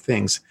CSS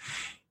things.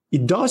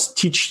 It does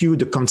teach you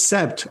the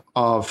concept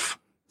of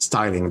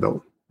styling,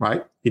 though,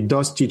 right? It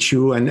does teach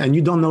you, and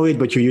you don't know it,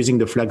 but you're using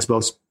the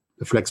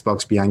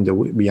flexbox behind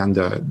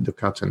the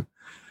curtain.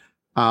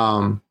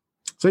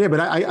 But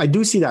I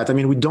do see that.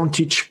 We don't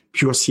teach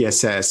pure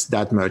CSS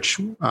that much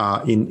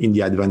in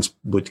the advanced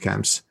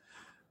bootcamps.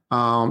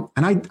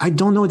 And I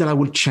don't know that I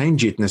will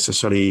change it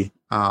necessarily.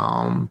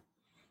 I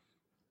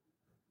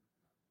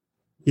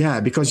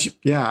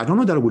don't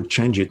know that I would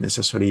change it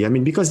necessarily.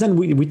 Because then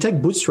we take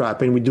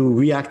Bootstrap and we do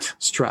React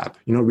Strap,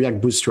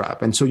 React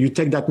Bootstrap. And so you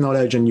take that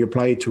knowledge and you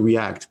apply it to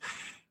React.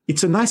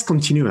 It's a nice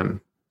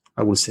continuum,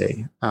 I would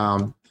say.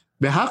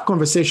 There are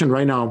conversations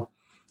right now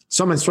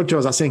some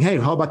instructors are saying, hey,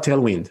 how about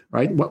Tailwind,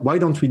 right? Why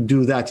don't we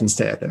do that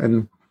instead?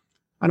 And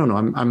I don't know,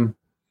 I'm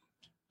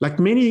like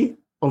many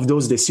of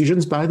those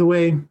decisions, by the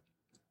way,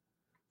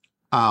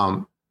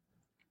 I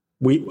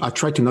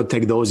try to not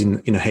take those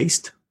in a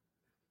haste.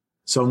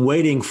 So I'm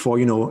waiting for,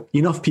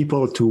 enough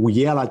people to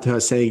yell at her,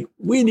 say,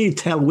 we need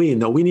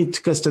Tailwind or we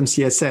need custom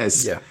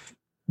CSS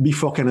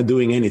before kind of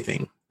doing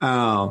anything.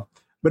 But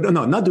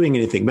no, not doing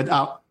anything, but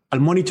I'll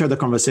monitor the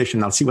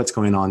conversation. I'll see what's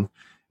going on.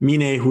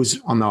 Mine,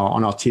 who's on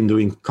our team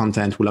doing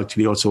content, will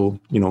actually also,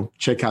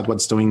 check out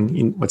what's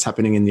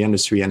happening in the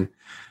industry. And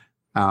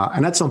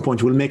at some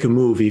point we'll make a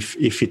move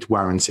if it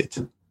warrants it.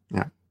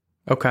 Yeah.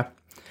 Okay.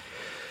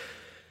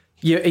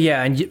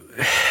 Yeah. And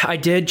I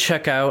did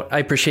check out, I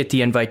appreciate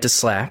the invite to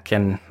Slack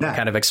and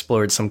kind of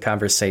explored some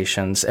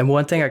conversations. And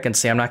one thing I can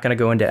say, I'm not going to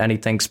go into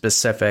anything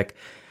specific,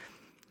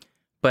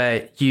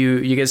 but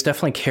you guys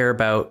definitely care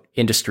about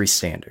industry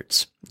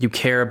standards. You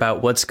care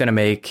about what's going to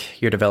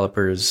make your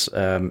developers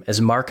as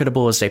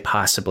marketable as they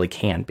possibly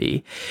can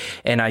be.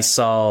 And I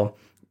saw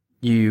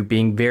you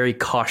being very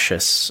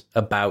cautious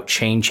about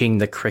changing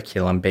the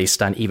curriculum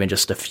based on even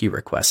just a few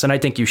requests. And I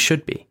think you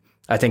should be.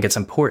 I think it's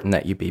important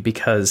that you be,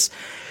 because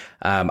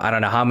I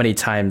don't know how many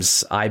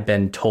times I've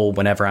been told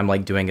whenever I'm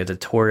like doing a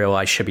tutorial,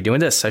 I should be doing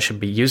this, I should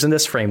be using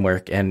this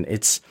framework. And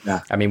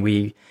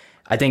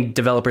I think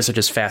developers are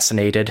just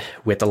fascinated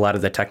with a lot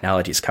of the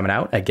technologies coming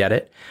out. I get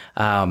it.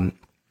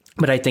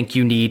 But I think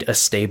you need a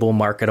stable,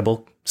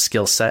 marketable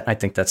skill set. I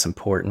think that's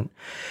important.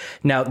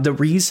 Now, the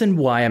reason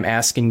why I'm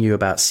asking you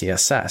about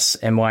CSS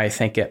and why I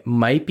think it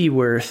might be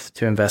worth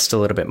to invest a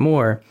little bit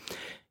more,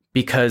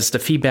 because the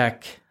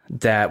feedback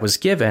that was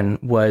given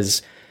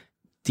was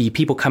the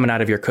people coming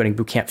out of your coding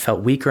bootcamp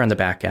felt weaker on the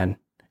back end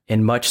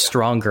and much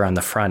stronger on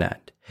the front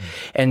end.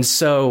 And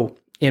so,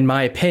 in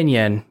my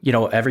opinion,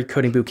 every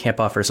coding bootcamp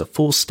offers a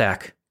full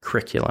stack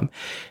curriculum.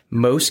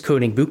 Most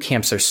coding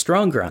bootcamps are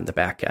stronger on the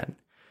back end,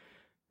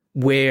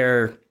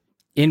 where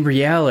in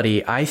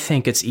reality, I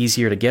think it's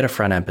easier to get a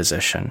front end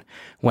position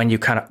when you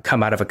kind of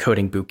come out of a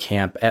coding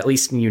bootcamp, at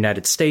least in the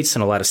United States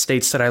and a lot of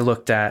states that I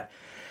looked at.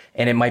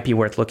 And it might be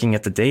worth looking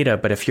at the data,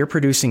 but if you're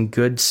producing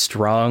good,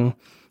 strong,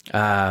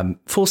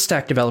 full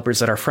stack developers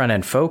that are front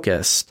end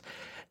focused,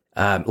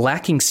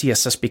 lacking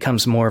CSS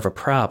becomes more of a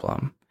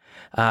problem.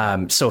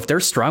 So if they're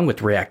strong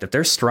with React, if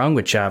they're strong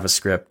with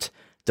JavaScript,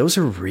 those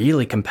are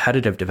really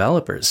competitive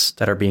developers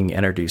that are being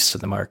introduced to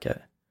the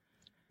market.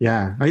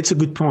 Yeah, it's a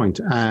good point.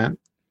 And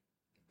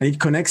it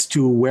connects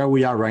to where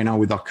we are right now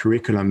with our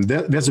curriculum.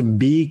 There's a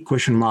big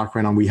question mark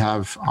right now we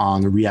have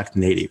on React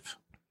Native.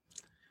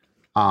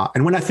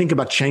 And when I think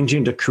about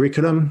changing the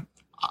curriculum,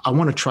 I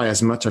want to try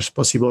as much as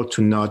possible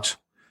to not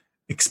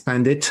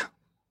expand it,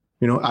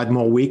 add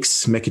more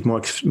weeks, make it more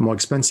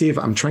expensive.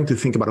 I'm trying to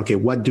think about, okay,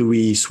 what do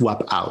we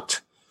swap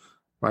out,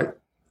 right?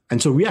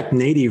 And so React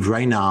Native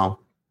right now,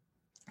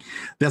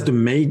 there's the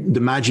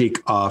magic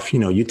of,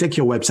 you take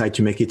your website,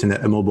 you make it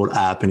a mobile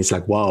app, and it's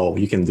like, wow,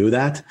 you can do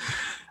that.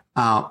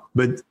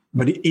 But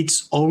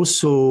it's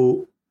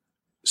also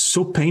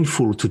so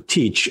painful to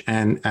teach.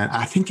 And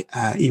I think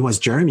it was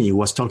Jeremy who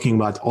was talking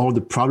about all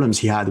the problems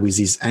he had with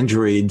his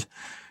Android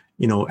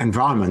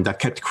environment that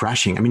kept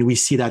crashing. I mean, we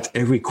see that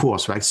every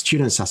course, right?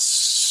 Students are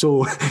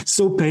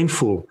so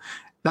painful.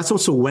 That's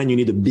also when you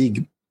need a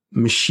big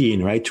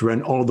machine, right, to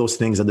run all those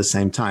things at the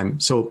same time.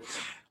 So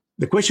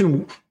the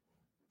question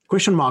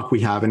mark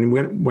we have, and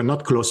we're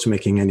not close to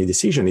making any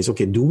decision, is,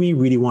 okay, do we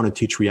really want to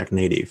teach React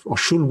Native, or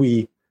should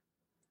we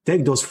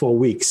take those 4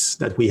 weeks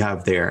that we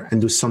have there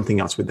and do something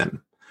else with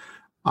them?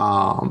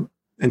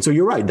 And so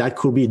you're right, that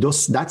could be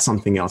that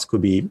something else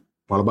could be,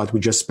 what about we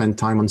just spend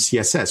time on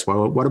CSS?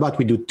 Well, what about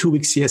we do 2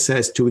 weeks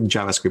CSS, 2 weeks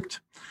JavaScript?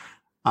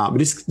 But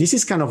this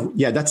is kind of,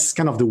 that's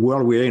kind of the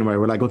world we're in, where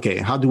we're like, okay,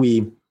 how do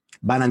we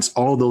balance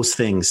all those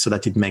things so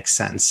that it makes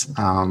sense?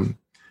 And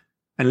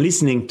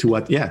listening to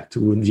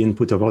to the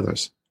input of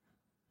others.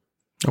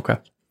 Okay.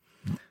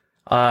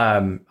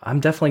 I'm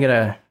definitely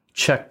going to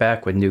check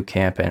back with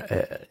Nucamp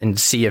and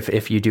see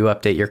if you do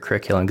update your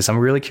curriculum, because I'm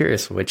really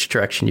curious which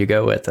direction you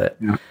go with it.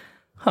 Yeah.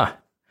 Huh.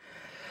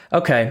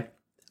 Okay.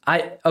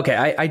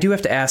 I do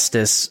have to ask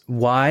this.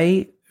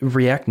 Why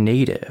React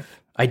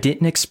Native? I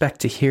didn't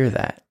expect to hear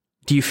that.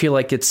 Do you feel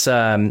like do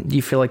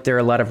you feel like there are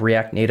a lot of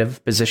React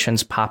Native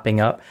positions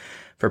popping up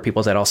for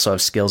people that also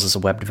have skills as a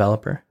web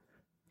developer?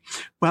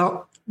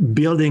 Well,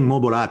 building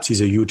mobile apps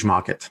is a huge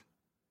market,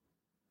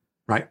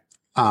 right?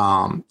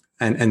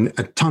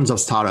 And tons of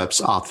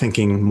startups are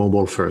thinking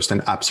mobile first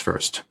and apps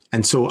first.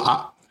 And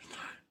so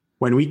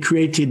when we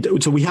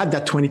we had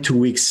that 22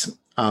 weeks.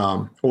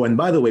 And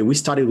by the way, we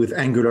started with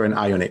Angular and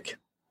Ionic.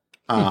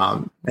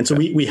 And so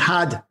we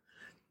had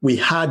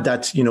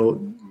that,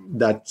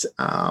 that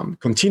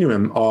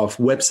continuum of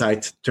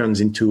website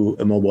turns into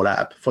a mobile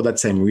app for that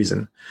same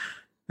reason.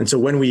 And so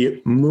when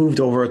we moved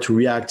over to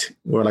React,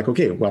 we're like,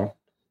 okay, well,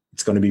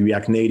 it's going to be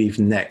React Native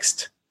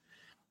next.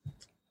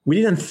 We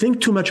didn't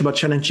think too much about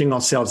challenging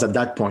ourselves at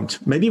that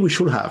point. Maybe we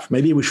should have.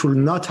 Maybe we should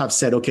not have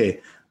said, okay,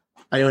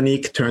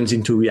 Ionic turns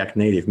into React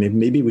Native.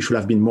 Maybe we should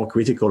have been more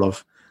critical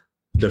of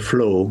the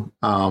flow.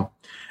 And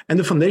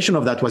the foundation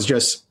of that was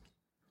just,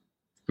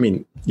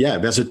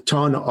 there's a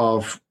ton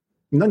of,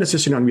 not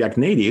necessarily on React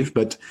Native,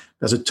 but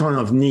there's a ton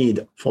of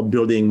need for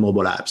building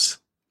mobile apps,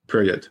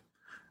 period.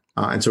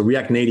 And so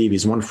React Native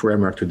is one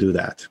framework to do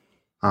that.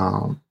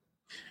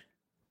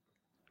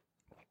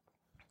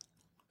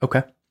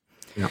 Okay.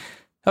 Yeah.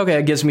 Okay,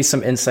 it gives me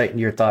some insight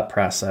into your thought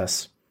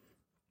process.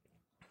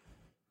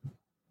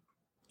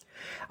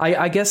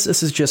 I guess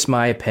this is just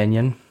my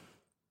opinion.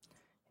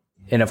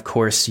 And of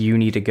course, you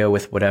need to go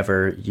with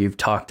whatever you've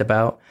talked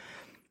about.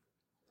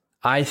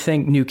 I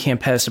think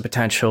Nucamp has the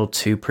potential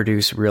to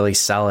produce really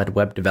solid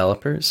web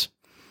developers.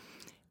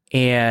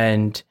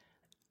 And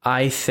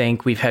I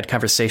think we've had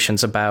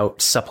conversations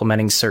about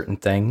supplementing certain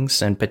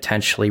things and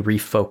potentially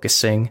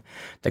refocusing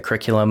the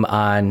curriculum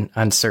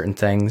on certain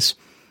things.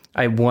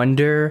 I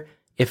wonder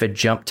if a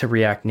jump to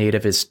React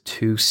Native is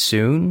too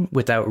soon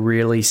without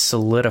really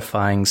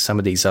solidifying some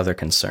of these other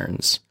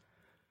concerns.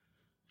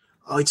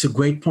 Oh, it's a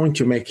great point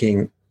you're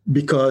making,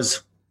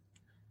 because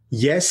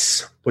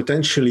yes,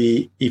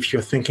 potentially, if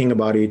you're thinking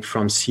about it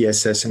from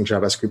CSS and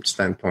JavaScript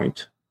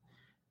standpoint.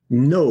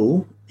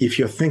 No, if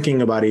you're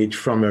thinking about it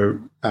from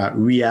a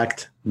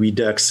React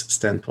Redux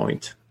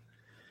standpoint.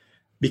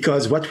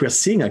 Because what we're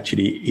seeing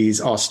actually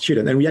is our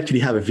student, and we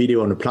actually have a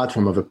video on the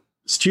platform of a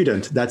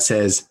student that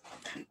says,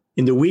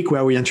 in the week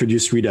where we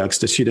introduce Redux,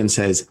 the student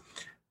says,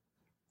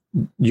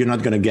 you're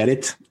not going to get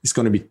it. It's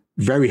going to be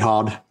very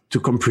hard to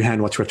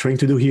comprehend what we're trying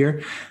to do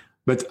here.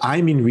 But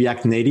I'm in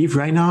React Native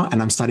right now, and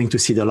I'm starting to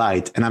see the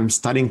light. And I'm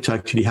starting to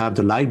actually have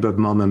the light bulb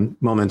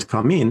moment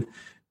come in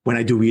when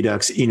I do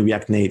Redux in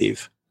React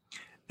Native.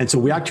 And so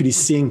we're actually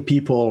seeing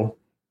people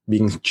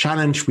being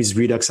challenged with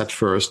Redux at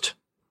first,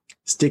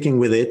 sticking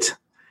with it,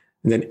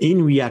 and then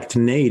in React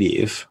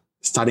Native,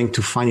 starting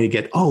to finally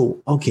get,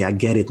 oh, okay, I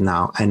get it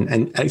now.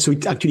 And so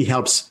it actually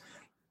helps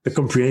the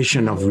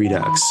comprehension of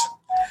Redux.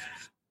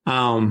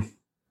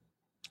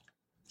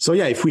 So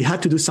yeah, if we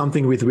had to do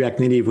something with React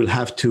Native, we'll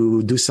have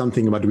to do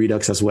something about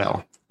Redux as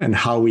well, and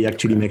how we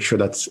actually make sure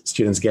that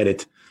students get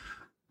it.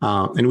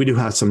 And we do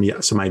have some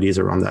ideas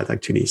around that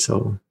actually.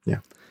 So yeah.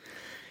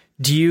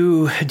 Do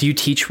you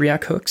teach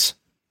React hooks?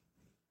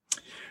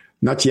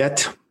 Not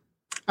yet.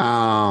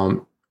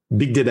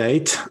 Big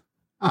debate.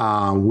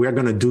 We're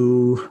going to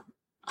do,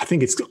 I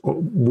think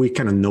we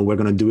kind of know we're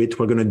going to do it.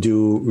 We're going to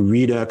do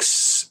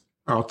Redux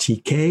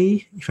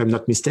RTK, if I'm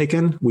not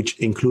mistaken, which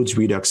includes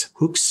Redux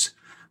hooks,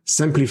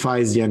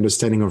 simplifies the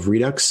understanding of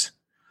Redux.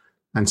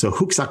 And so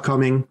hooks are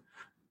coming.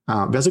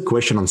 There's a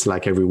question on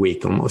Slack every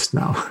week almost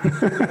now.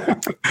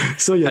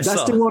 So yeah,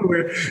 that's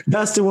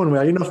the one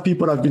where enough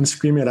people have been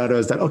screaming at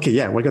us that, okay,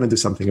 yeah, we're going to do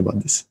something about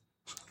this.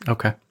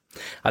 Okay.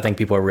 I think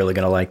people are really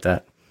going to like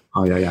that.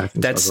 Oh yeah. I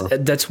think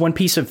that's one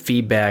piece of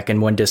feedback and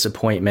one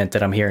disappointment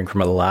that I'm hearing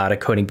from a lot of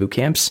coding boot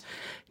camps.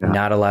 Yeah.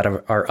 Not a lot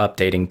of are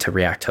updating to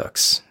React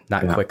hooks,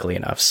 not quickly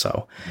enough.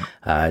 So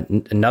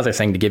another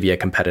thing to give you a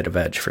competitive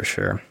edge for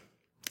sure.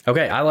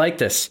 Okay, I like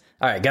this.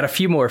 All right, got a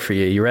few more for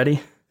you. You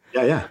ready?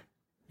 Yeah.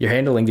 You're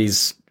handling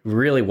these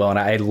really well, and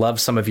I love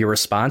some of your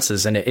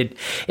responses. And it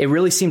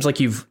really seems like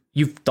you've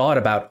thought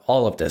about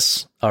all of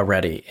this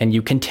already, and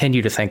you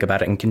continue to think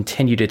about it and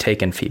continue to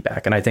take in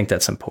feedback. And I think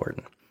that's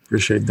important.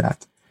 Appreciate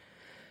that.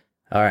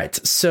 All right.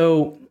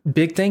 So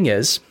big thing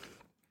is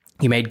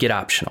you made Git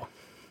optional.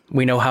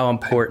 We know how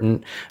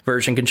important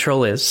version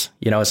control is,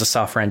 as a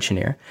software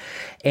engineer.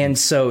 And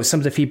so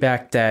some of the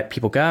feedback that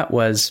people got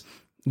was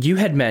you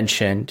had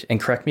mentioned, and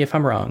correct me if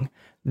I'm wrong,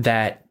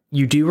 that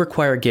you do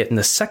require Git in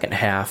the second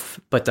half,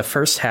 but the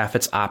first half,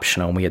 it's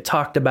optional. And we had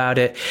talked about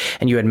it,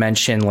 and you had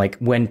mentioned like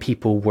when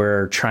people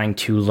were trying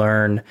to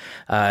learn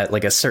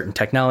like a certain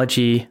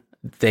technology,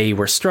 they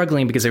were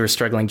struggling because they were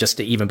struggling just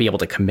to even be able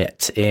to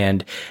commit,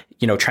 and,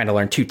 trying to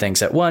learn two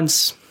things at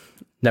once,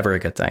 never a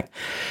good thing.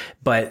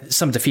 But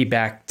some of the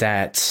feedback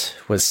that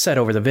was said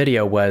over the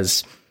video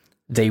was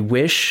they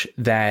wish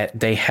that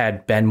they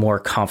had been more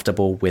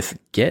comfortable with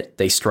Git.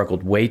 They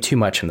struggled way too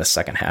much in the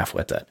second half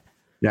with it.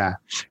 Yeah,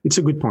 it's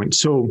a good point.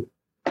 So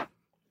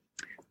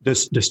the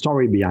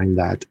story behind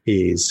that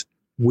is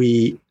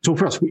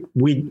first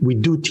we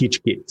do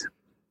teach Git.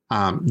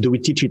 Do we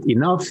teach it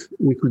enough?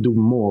 We could do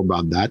more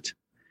about that,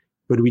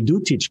 but we do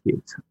teach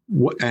Git.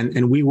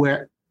 And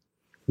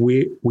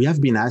we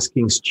have been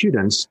asking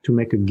students to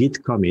make a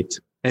Git commit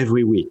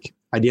every week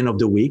at the end of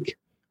the week,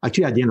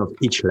 actually at the end of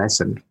each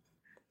lesson,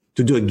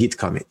 to do a Git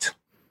commit.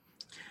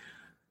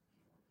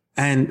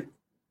 And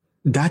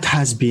that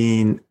has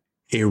been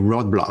a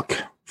roadblock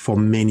for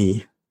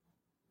many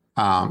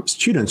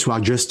students who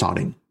are just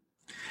starting,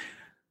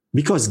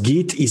 because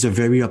Git is a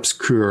very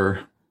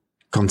obscure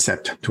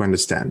concept to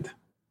understand,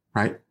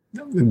 right?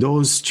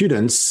 Those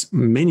students,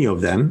 many of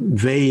them,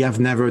 they have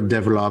never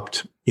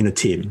developed in a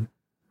team,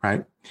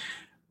 right?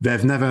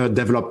 They've never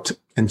developed,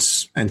 and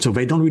so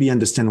they don't really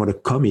understand what a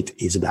commit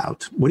is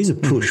about. What is a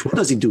push? What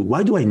does it do?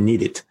 Why do I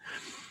need it?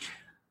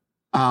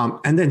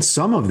 And then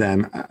some of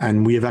them,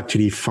 and we have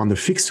actually found a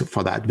fix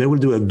for that, they will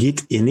do a Git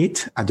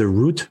init at the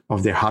root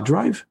of their hard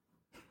drive.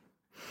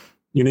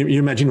 You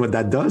imagine what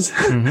that does?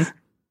 Mm-hmm.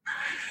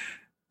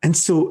 And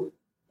so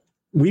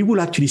we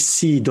will actually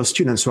see those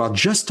students who are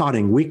just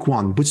starting week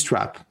one,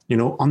 bootstrap,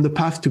 on the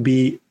path to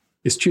be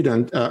a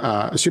student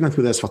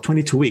with us for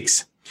 22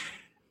 weeks.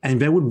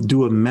 And they would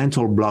do a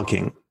mental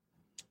blocking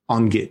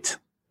on Git.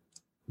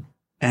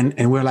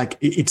 And we're like,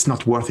 it's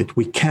not worth it.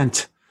 We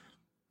can't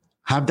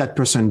have that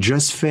person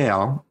just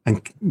fail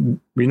and,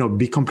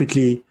 be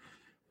completely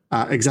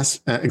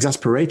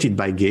exasperated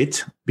by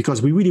Git,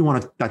 because we really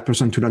wanted that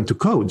person to learn to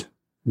code.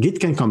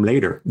 Git can come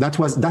later. That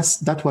was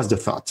the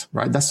thought,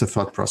 right? That's the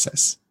thought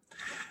process.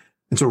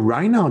 And so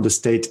right now the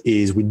state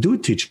is we do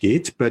teach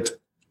Git, but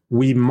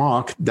we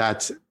mark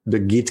that the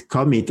Git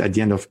commit at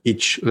the end of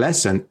each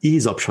lesson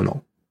is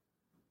optional.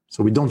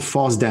 So we don't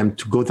force them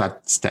to go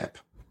that step.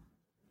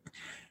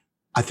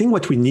 I think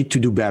what we need to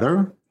do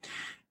better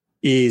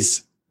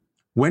is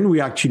when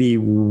we're actually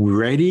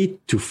ready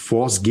to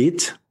force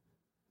Git,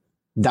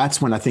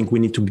 that's when I think we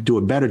need to do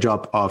a better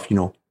job of,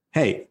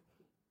 hey,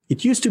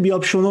 it used to be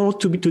optional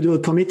to do a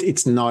commit.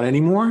 It's not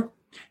anymore.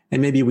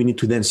 And maybe we need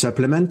to then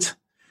supplement.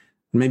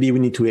 Maybe we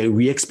need to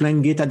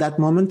re-explain Git at that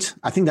moment.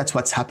 I think that's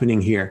what's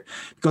happening here,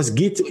 because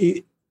Git,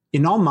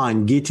 in our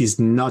mind, Git is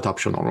not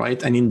optional,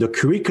 right? And in the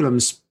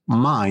curriculum's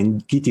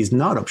mind, Git is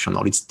not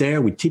optional. It's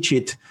there. We teach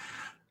it.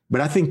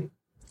 But I think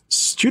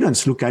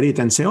students look at it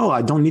and say, oh,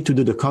 I don't need to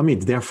do the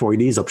commit, therefore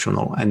it is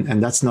optional.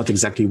 And that's not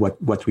exactly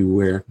what we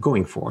were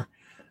going for.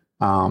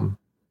 So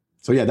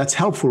yeah, that's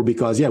helpful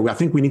because I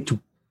think we need to,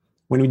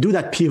 when we do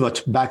that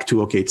pivot back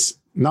to, okay, it's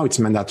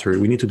mandatory,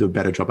 we need to do a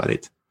better job at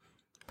it.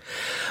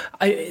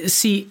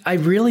 I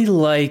really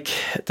like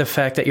the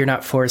fact that you're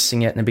not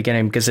forcing it in the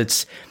beginning,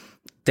 because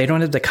they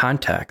don't have the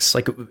context.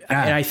 And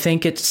I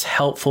think it's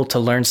helpful to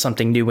learn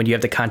something new when you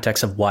have the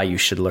context of why you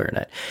should learn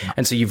it. Yeah.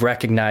 And so you've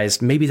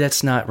recognized maybe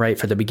that's not right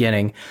for the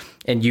beginning,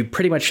 and you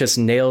pretty much just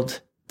nailed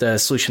the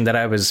solution that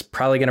I was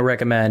probably going to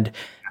recommend.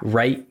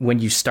 Right when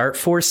you start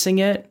forcing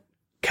it,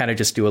 kind of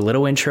just do a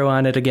little intro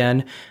on it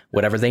again,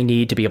 whatever they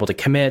need to be able to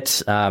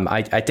commit.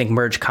 I think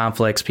merge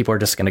conflicts, people are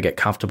just going to get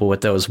comfortable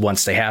with those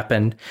once they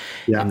happen.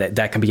 Yeah. And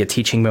that can be a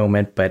teaching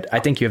moment, but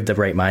I think you have the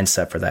right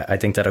mindset for that. I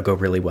think that'll go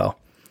really well.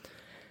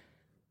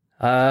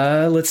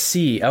 Let's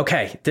see.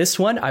 Okay. This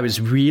one I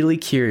was really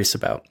curious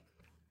about.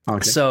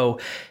 Okay. So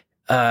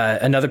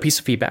another piece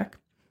of feedback.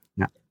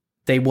 Yeah.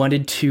 They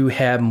wanted to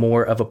have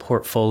more of a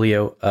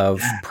portfolio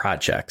of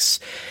projects.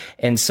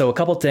 And so a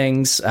couple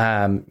things,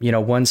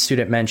 one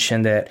student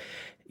mentioned that,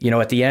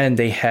 at the end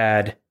they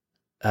had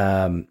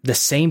the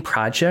same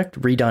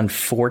project redone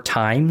 4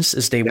 times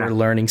as they were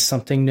learning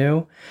something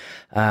new.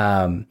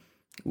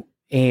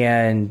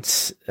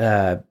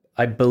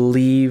 I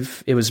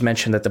believe it was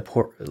mentioned that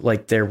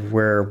there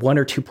were 1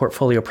 or 2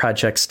 portfolio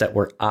projects that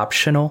were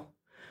optional.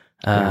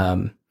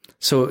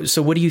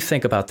 So what do you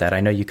think about that?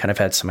 I know you kind of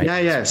had some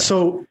ideas. Yeah.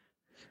 So,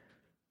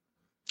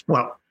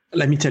 well,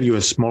 let me tell you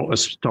a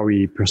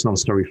personal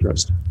story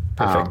first.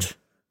 Perfect.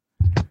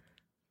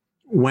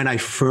 When I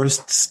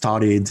first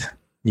started,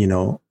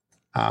 Nucamp,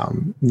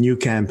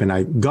 and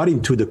I got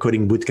into the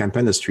coding bootcamp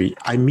industry,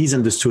 I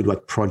misunderstood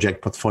what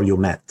project portfolio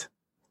meant.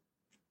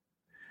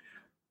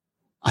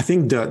 I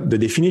think the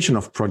definition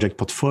of project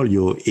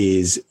portfolio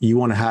is you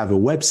want to have a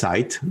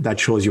website that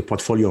shows your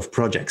portfolio of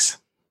projects.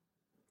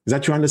 Is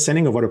that your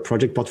understanding of what a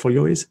project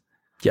portfolio is?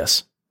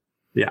 Yes.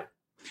 Yeah.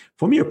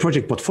 For me, a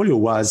project portfolio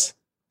was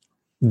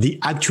the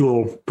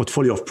actual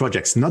portfolio of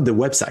projects, not the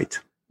website.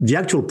 The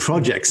actual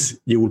projects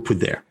you will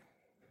put there.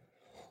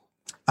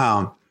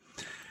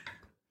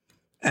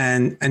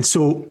 And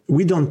so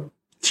we don't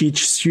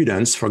teach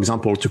students, for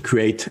example, to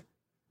create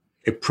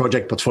a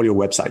project portfolio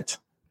website.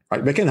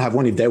 Right? They can have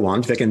one if they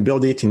want. They can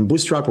build it in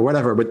Bootstrap or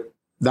whatever, but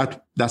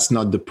that's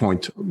not the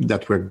point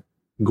that we're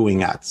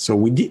going at. So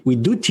we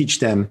do teach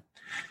them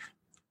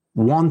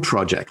one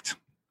project.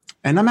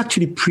 And I'm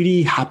actually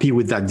pretty happy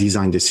with that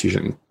design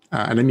decision.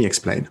 Let me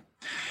explain.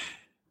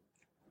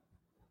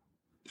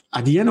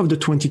 At the end of the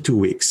 22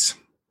 weeks,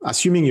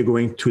 assuming you're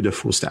going to the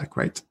full stack,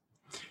 right?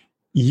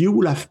 You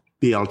will have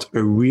built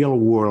a real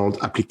world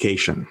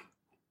application,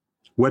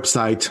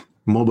 website,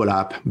 mobile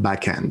app,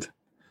 backend,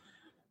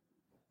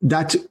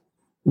 that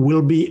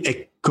will be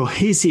a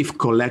cohesive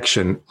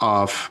collection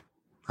of,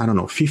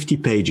 50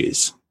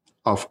 pages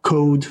of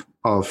code,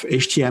 of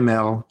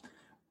HTML,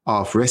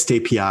 of REST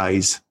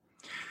APIs,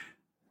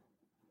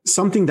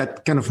 something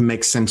that kind of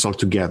makes sense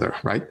altogether,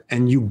 right?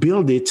 And you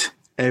build it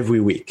every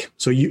week.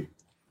 So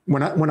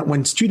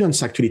when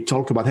students actually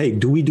talk about, hey,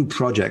 do we do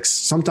projects?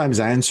 Sometimes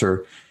I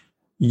answer,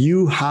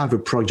 you have a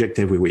project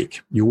every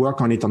week. You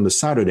work on it on the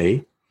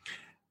Saturday.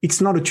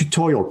 It's not a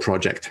tutorial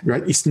project,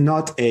 right? It's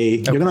not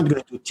you're not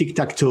going to do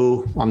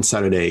tic-tac-toe on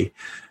Saturday,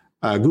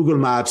 Google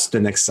Maps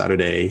the next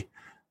Saturday,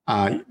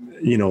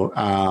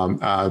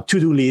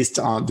 to-do list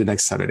on the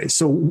next Saturday.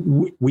 So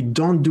we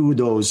don't do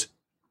those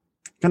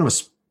kind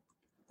of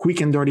quick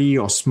and dirty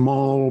or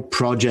small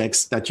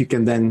projects that you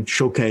can then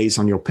showcase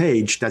on your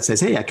page that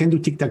says, hey, I can do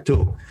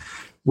tic-tac-toe.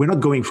 We're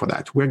not going for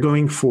that. We're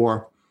going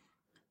for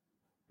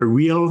a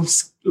real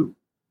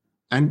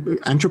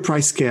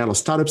enterprise scale or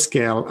startup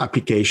scale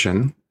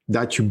application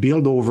that you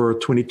build over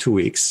 22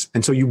 weeks.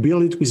 And so you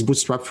build it with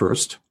Bootstrap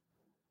first.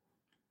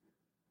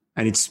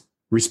 And it's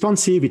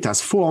responsive, it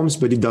has forms,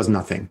 but it does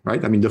nothing,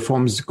 right? I mean, the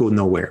forms go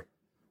nowhere.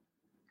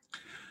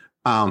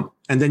 And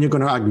then you're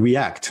going to add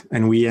React.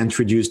 And we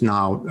introduced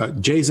now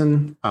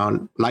JSON,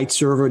 light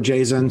server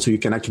JSON, so you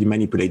can actually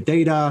manipulate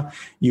data.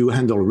 You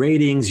handle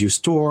ratings, you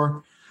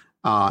store.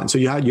 And so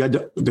you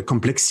had the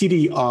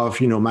complexity of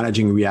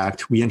managing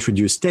React. We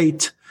introduced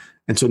state.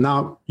 And so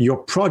now your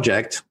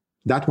project,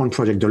 that one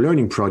project, the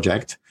learning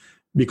project,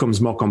 becomes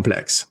more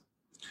complex.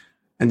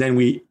 And then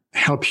we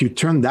help you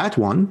turn that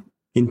one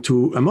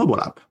into a mobile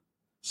app.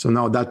 So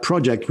now that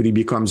project really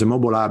becomes a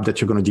mobile app that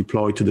you're going to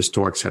deploy to the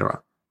store,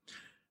 etc.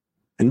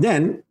 And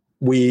then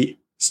we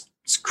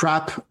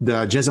scrap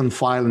the JSON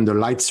file in the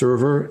light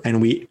server,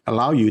 and we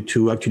allow you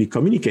to actually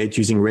communicate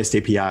using REST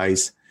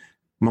APIs,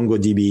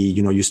 MongoDB.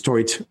 You store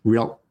it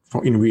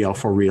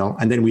for real,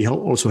 and then we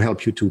also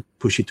help you to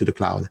push it to the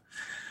cloud.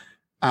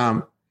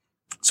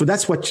 So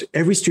that's what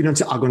every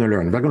student are going to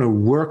learn. They're going to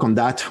work on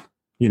that,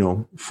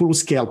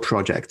 full-scale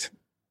project.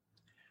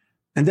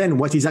 And then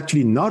what is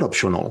actually not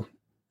optional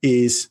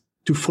is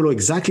to follow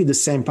exactly the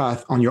same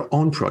path on your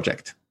own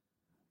project.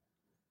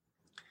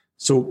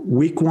 So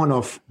week 1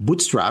 of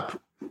Bootstrap,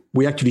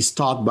 we actually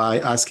start by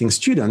asking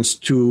students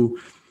to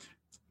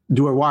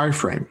do a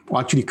wireframe or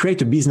actually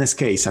create a business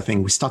case. I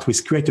think we start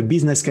with create a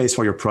business case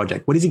for your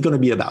project. What is it going to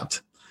be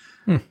about?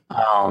 And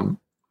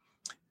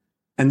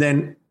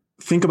then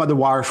think about the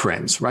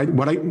wireframes, right?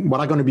 What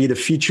are going to be the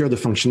feature, the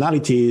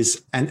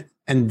functionalities, and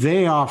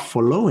they are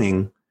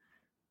following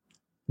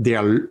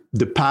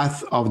the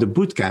path of the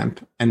bootcamp,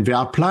 and they're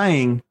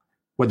applying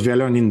what they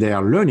learn in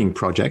their learning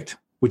project,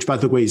 which, by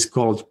the way, is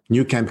called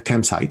Nucamp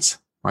campsites,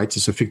 right?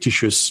 It's a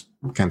fictitious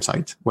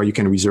campsite where you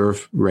can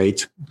reserve,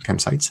 rate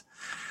campsites.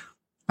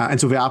 And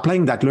so they're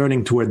applying that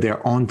learning toward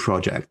their own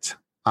project.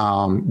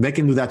 They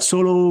can do that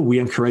solo. We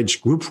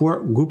encourage group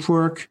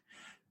work.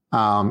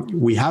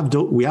 We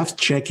have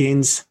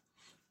check-ins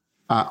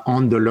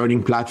on the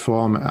learning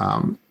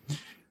platform.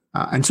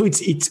 And so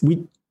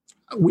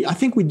I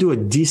think we do a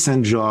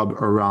decent job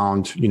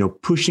around,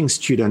 pushing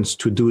students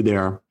to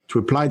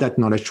apply that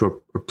knowledge to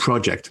a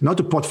project, not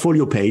a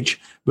portfolio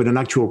page, but an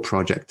actual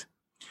project.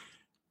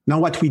 Now,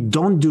 what we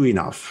don't do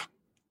enough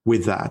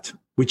with that,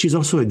 which is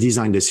also a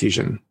design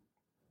decision,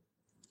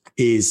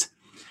 is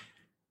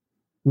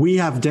we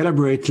have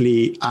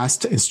deliberately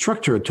asked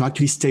instructor to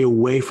actually stay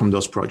away from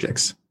those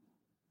projects.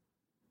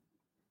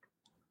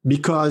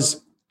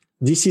 Because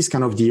this is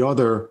kind of the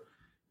other,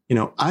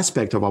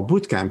 aspect of our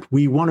bootcamp.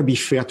 We want to be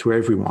fair to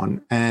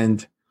everyone.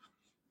 And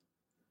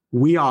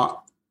we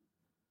are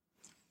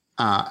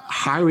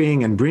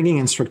hiring and bringing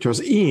instructors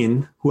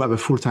in who have a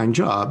full-time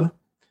job.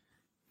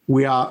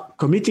 We are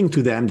committing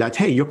to them that,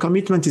 hey, your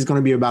commitment is going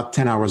to be about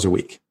 10 hours a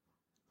week,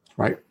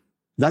 right?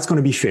 That's going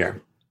to be fair,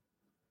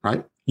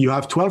 right? You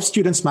have 12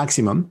 students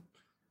maximum.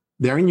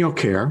 They're in your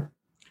care,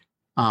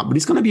 but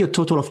it's going to be a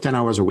total of 10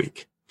 hours a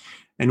week.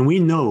 And we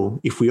know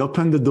if we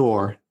open the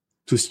door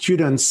to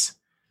students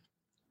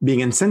being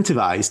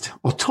incentivized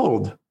or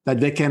told that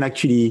they can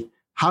actually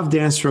have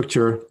their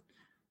instructor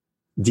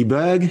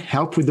debug,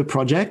 help with the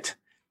project,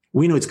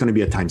 we know it's going to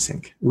be a time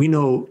sink. We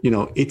know,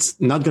 it's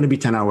not going to be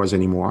 10 hours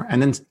anymore.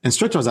 And then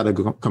instructors are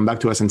going to come back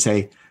to us and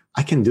say,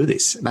 I can do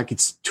this. Like,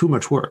 it's too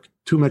much work,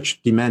 too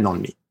much demand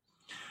on me.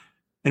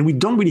 And we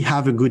don't really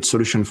have a good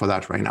solution for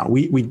that right now.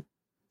 We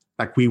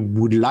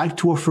would like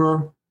to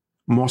offer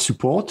more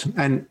support.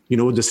 And,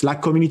 the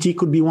Slack community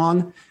could be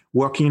one.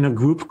 Working in a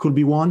group could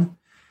be one.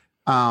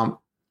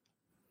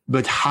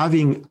 But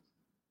having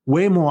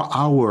way more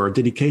hours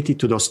dedicated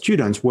to those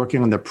students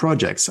working on their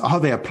projects, how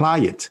they apply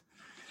it,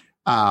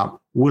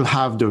 will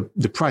have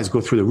the price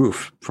go through the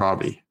roof,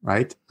 probably,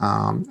 right?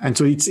 And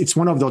so it's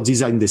one of those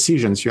design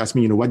decisions. You ask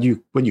me, what do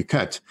you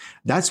cut?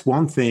 That's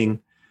one thing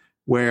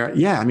where,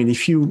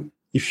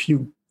 if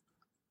you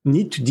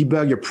need to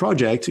debug your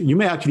project, you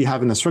may actually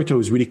have an instructor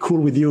who's really cool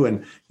with you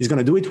and he's going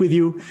to do it with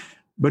you,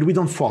 but we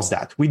don't force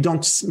that. We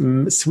don't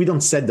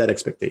set that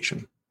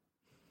expectation.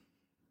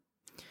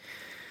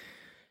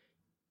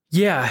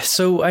 Yeah.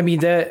 So,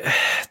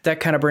 that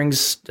kind of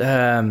brings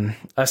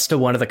us to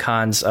one of the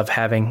cons of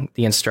having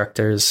the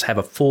instructors have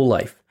a full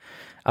life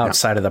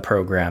outside of the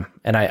program.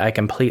 And I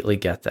completely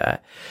get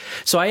that.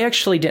 So I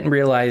actually didn't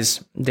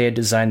realize they had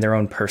designed their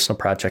own personal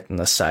project on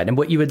the side. And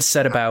what you had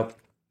said about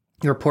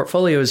your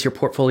portfolio is your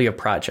portfolio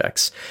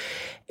projects.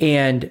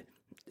 And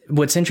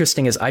what's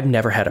interesting is I've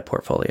never had a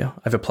portfolio.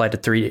 I've applied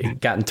to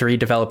gotten 3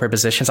 developer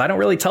positions. I don't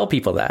really tell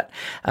people that,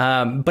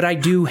 but I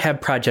do have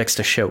projects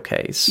to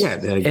showcase. Yeah,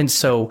 and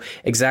so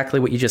exactly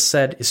what you just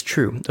said is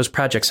true. Those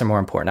projects are more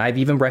important. I've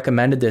even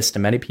recommended this to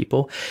many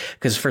people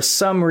because for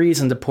some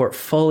reason, the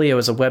portfolio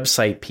as a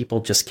website,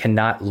 people just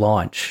cannot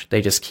launch.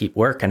 They just keep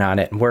working on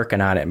it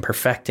and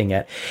perfecting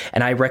it.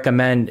 And I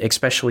recommend,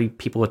 especially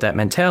people with that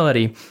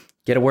mentality,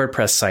 get a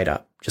WordPress site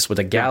up just with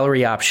a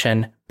gallery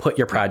option. Put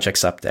your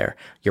projects up there.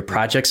 Your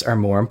projects are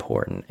more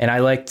important. And I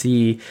like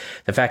the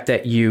fact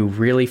that you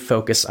really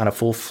focus on a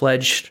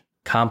full-fledged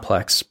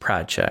complex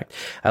project.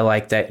 I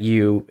like that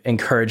you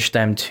encourage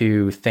them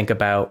to think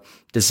about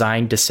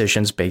design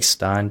decisions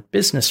based on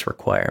business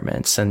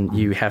requirements, and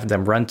you have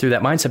them run through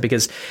that mindset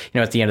because,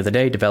 at the end of the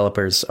day,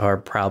 developers are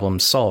problem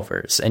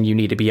solvers, and you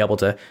need to be able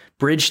to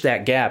bridge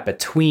that gap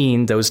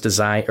between those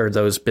design or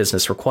those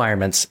business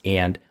requirements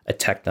and a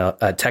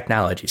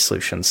technology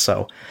solution.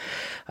 So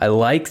I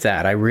like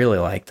that. I really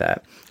like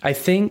that. I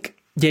think,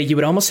 you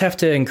would almost have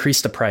to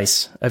increase the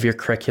price of your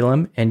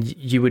curriculum, and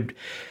you would,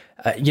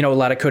 a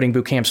lot of coding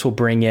boot camps will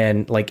bring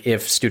in, like,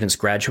 if students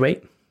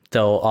graduate,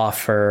 they'll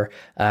offer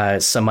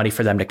some money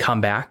for them to come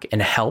back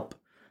and help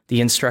the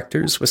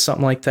instructors with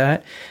something like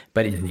that.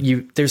 But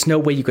there's no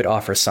way you could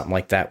offer something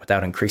like that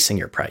without increasing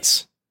your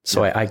price.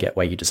 So I get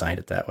why you designed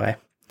it that way.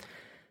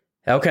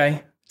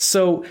 Okay.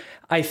 So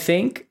I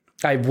think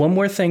I have one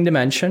more thing to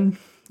mention,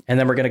 and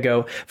then we're going to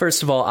go.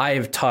 First of all, I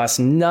have tossed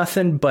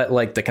nothing but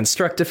like the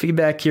constructive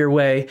feedback your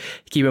way.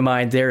 Keep in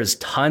mind, there is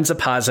tons of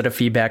positive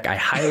feedback. I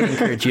highly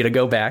encourage you to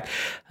go back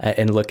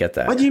and look at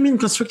that. What do you mean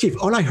constructive?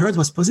 All I heard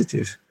was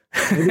positive.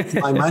 Maybe it's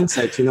my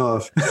mindset,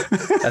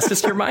 That's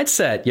just your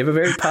mindset. You have a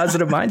very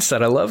positive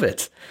mindset. I love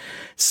it.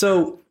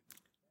 So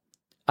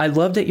I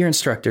love that your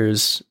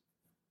instructors,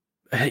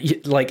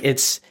 like,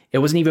 it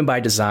wasn't even by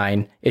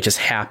design. It just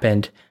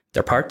happened.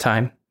 They're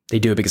part-time. They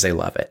do it because they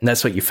love it. And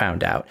that's what you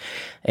found out.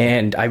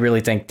 And I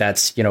really think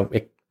that's,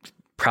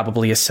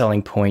 probably a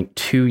selling point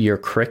to your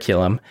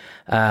curriculum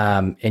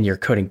in your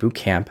coding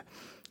bootcamp.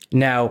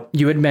 Now,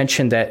 you had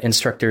mentioned that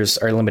instructors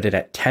are limited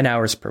at 10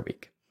 hours per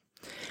week.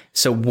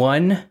 So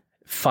one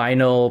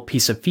final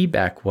piece of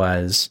feedback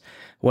was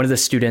one of the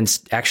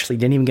students actually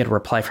didn't even get a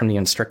reply from the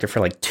instructor for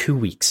like 2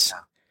 weeks.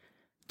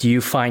 Do you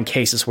find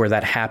cases where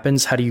that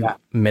happens? How do you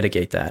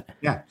mitigate that?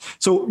 Yeah.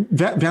 So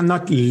they're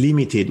not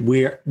limited.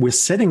 We're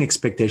setting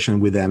expectation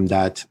with them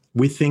that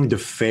we think the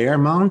fair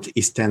amount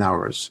is 10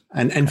 hours.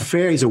 And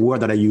fair is a word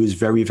that I use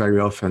very, very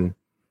often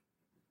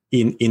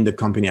in the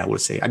company, I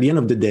would say. At the end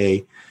of the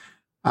day,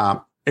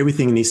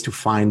 everything needs to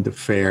find the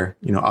fair,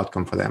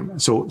 outcome for them.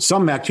 So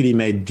some actually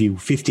may do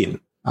 15.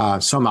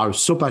 Some are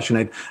so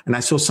passionate. And I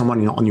saw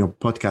someone on your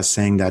podcast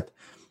saying that,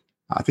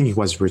 I think it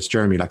was with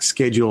Jeremy, like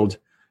scheduled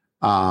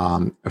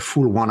a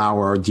full 1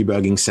 hour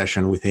debugging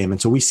session with him. And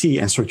so we see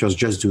instructors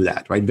just do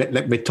that, right?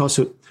 But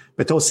also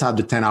have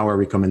the 10-hour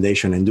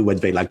recommendation and do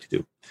what they like to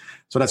do.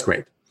 So that's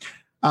great.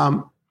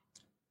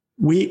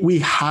 We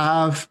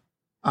have,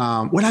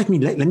 let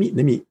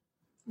me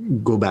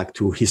go back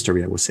to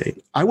history, I would say.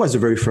 I was the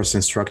very first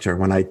instructor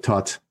when I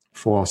taught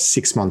for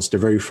 6 months, the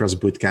very first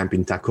boot camp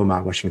in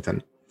Tacoma,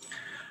 Washington.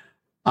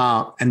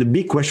 And the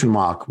big question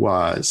mark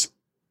was,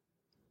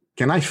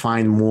 can I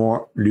find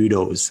more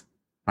Ludos?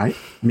 Right?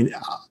 I mean,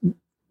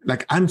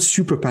 I'm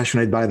super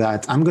passionate by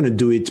that. I'm going to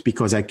do it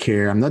because I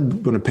care. I'm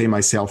not going to pay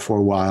myself for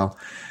a while.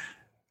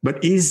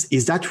 But is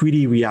that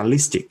really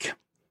realistic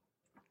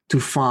to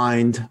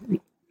find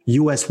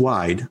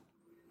US-wide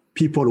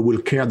people who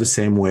will care the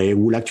same way,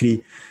 who will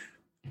actually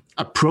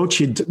approach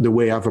it the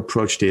way I've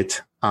approached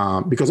it?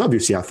 Because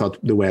obviously I thought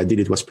the way I did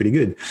it was pretty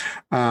good.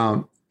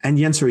 And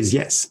the answer is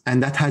yes.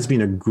 And that has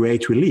been a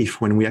great relief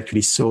when we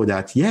actually saw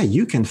that,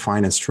 you can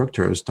find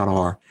instructors that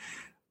are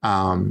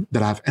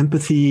that have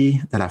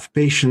empathy, that have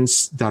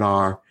patience, that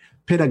are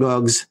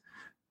pedagogues.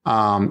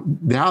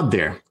 They're out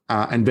there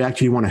and they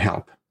actually want to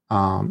help.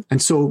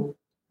 And so,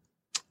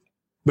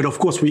 but of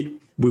course, we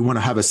want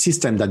to have a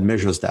system that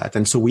measures that.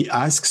 And so we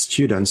ask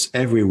students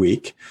every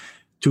week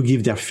to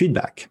give their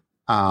feedback.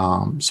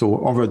 So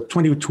over a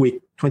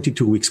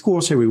 22 weeks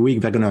course, every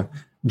week, they're going to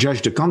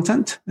judge the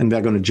content and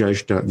they're going to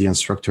judge the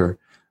instructor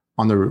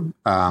on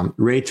the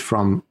rate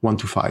from 1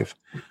 to 5.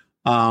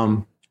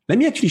 Let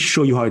me actually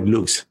show you how it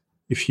looks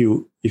if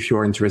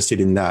you're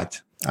interested in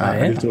that.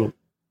 A little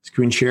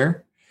screen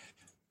share.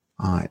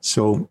 All right.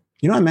 So,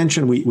 I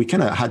mentioned we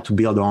kind of had to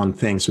build our own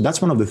thing. So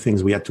that's one of the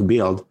things we had to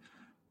build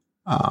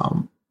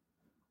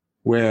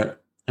where,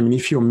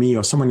 if you're me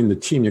or someone in the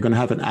team, you're going to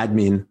have an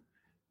admin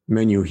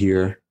menu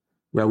here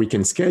where we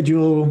can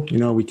schedule,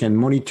 we can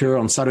monitor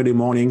on Saturday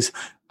mornings.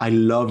 I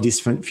love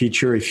this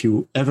feature. If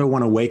you ever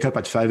want to wake up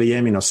at 5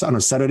 a.m. on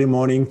a Saturday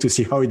morning to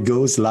see how it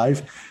goes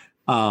live,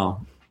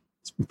 I'm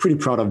pretty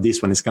proud of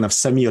this one. It's kind of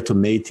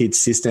semi-automated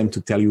system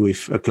to tell you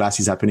if a class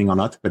is happening or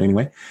not. But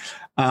anyway,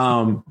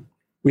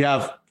 we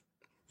have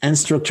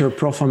instructor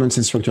performance,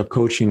 instructor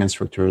coaching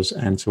instructors.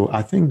 And so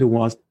I think there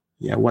was,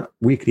 what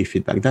weekly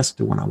feedback, that's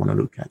the one I want to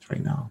look at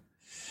right now.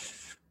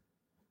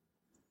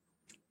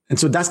 And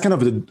so that's kind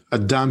of a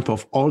dump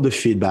of all the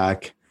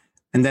feedback.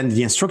 And then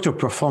the instructor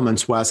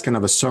performance was kind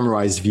of a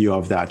summarized view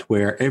of that,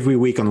 where every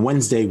week on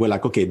Wednesday, we're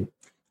like, okay,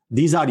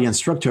 these are the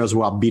instructors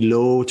who are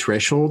below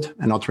threshold,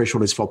 and our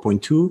threshold is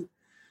 4.2,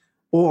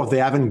 or they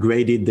haven't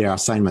graded their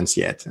assignments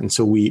yet. And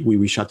so we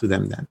reach out to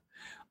them then.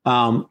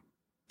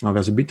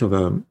 There's a bit of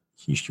a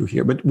issue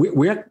here, but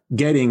we're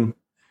getting,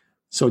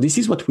 so this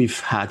is what we've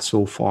had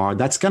so far.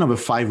 That's kind of a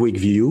 5-week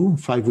view,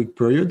 5-week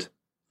period.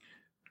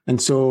 And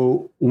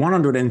so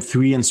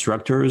 103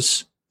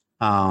 instructors,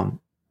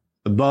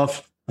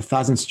 above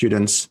 1,000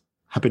 students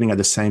happening at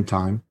the same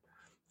time.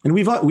 And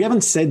we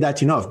haven't said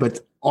that enough, but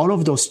all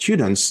of those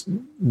students,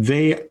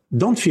 they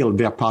don't feel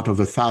they're part of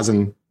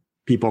 1,000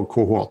 people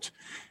cohort.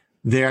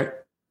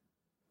 They're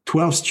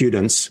 12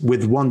 students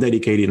with one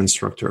dedicated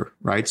instructor,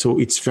 right? So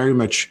it's very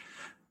much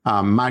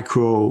the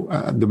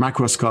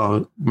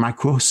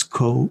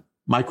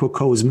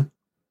microcosm.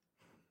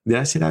 Did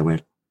I say that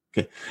word?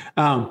 Okay.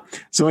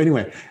 So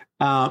anyway,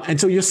 and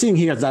so you're seeing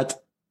here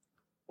that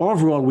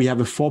overall we have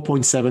a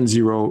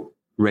 4.70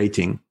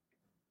 rating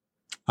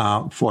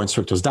for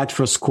instructors. That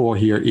first score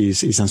here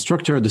is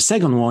instructor. The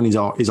second one is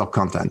our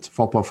content,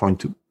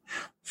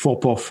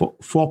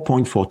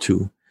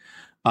 4.42.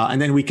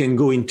 And then we can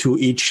go into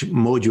each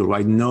module,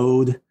 right?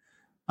 Node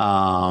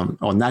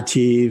or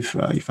native.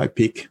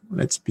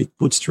 Let's pick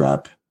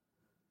Bootstrap.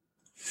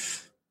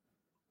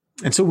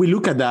 And so we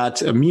look at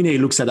that.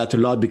 Mine looks at that a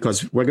lot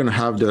because we're going to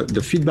have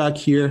the feedback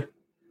here.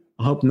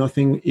 I hope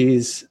nothing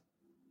is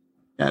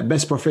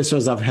best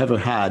professors I've ever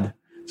had.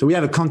 So we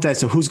have a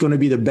contest of who's going to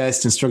be the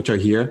best instructor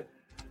here.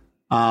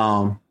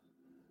 There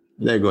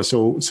you go.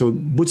 So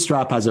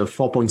Bootstrap has a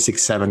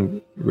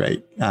 4.67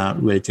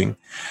 rating.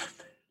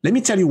 Let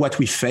me tell you what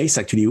we face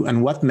actually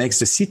and what makes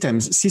the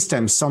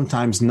system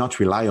sometimes not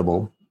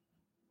reliable.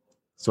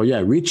 So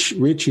yeah,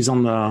 Rich is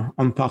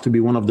on par to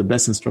be one of the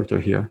best instructor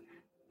here.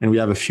 And we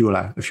have a few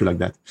like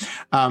that.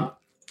 But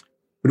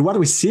what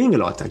we're seeing a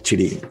lot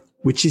actually,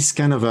 which is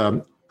kind of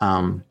a,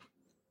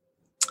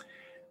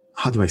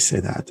 how do I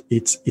say that?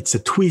 It's a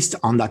twist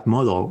on that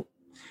model.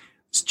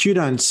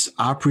 Students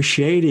are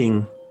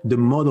appreciating the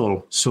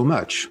model so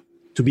much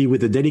to be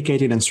with a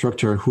dedicated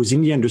instructor who's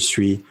in the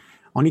industry,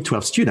 only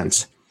 12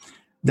 students,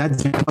 that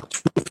they're not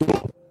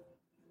truthful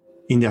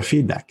in their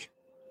feedback.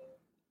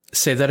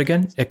 Say that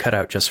again? It cut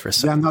out just for a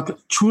second. They're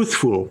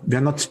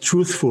not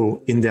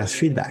truthful in their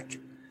feedback.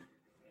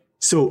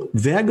 So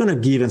they're going to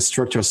give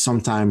instructors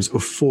sometimes a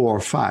 4 or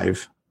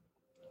 5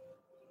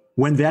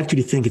 when they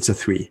actually think it's a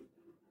 3.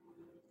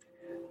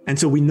 And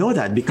so we know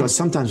that because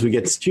sometimes we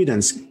get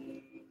students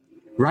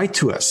write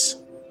to us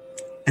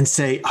and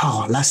say,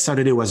 oh, last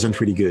Saturday wasn't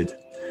really good.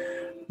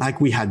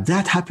 Like we had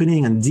that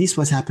happening and this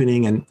was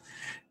happening. And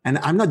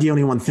I'm not the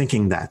only one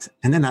thinking that.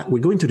 And then we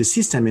go into the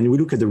system and we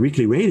look at the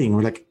weekly rating.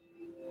 We're like,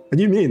 what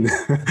do you mean?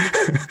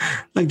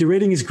 Like the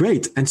rating is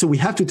great. And so we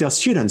have to tell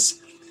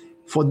students,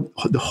 for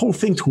the whole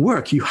thing to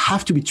work, you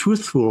have to be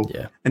truthful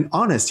and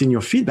honest in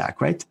your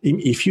feedback, right?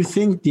 If you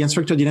think the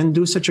instructor didn't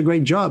do such a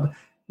great job,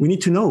 we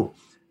need to know.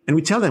 And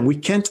we tell them we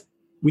can't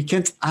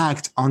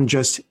act on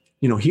just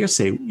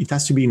hearsay. It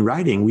has to be in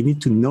writing. We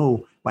need to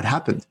know what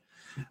happened.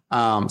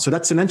 So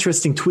that's an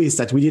interesting twist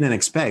that we didn't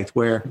expect,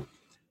 where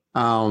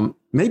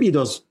maybe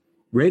those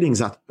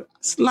ratings are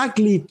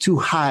slightly too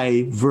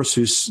high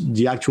versus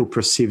the actual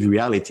perceived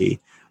reality.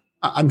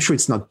 I'm sure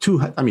it's not too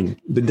high. I mean,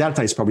 the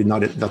delta is probably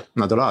not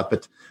a lot,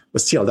 but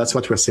still, that's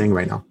what we're saying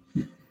right now.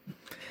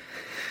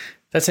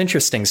 That's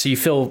interesting. So you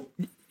feel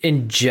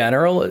in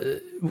general,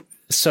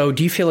 so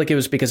do you feel like it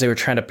was because they were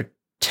trying to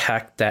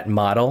protect that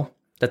model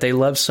that they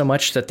love so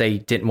much that they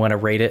didn't want to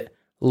rate it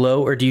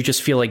low? Or do you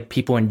just feel like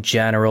people in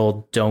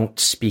general don't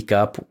speak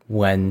up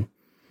when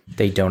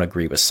they don't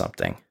agree with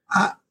something?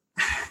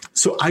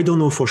 So I don't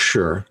know for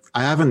sure.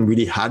 I haven't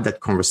really had that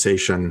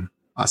conversation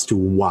as to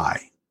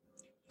why.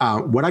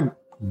 What I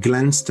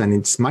glanced, and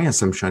it's my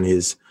assumption,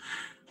 is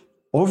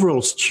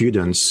overall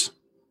students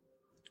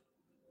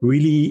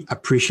really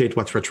appreciate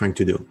what we're trying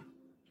to do.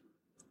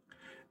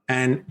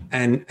 And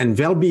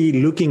they'll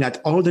be looking at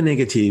all the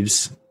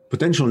negatives,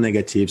 potential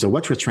negatives of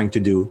what we're trying to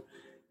do,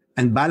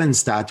 and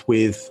balance that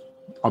with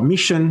our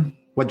mission,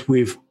 what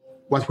we're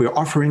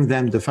offering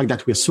them, the fact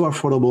that we're so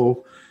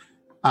affordable,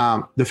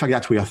 the fact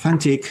that we're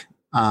authentic,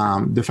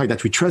 the fact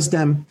that we trust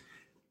them.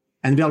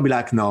 And they'll be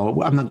like, no,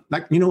 I'm not,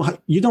 like, you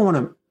don't want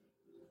to,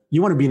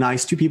 you want to be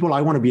nice to people.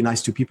 I want to be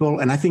nice to people.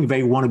 And I think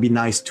they want to be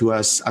nice to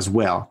us as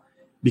well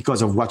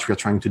because of what we're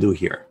trying to do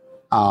here.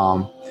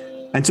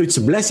 And so it's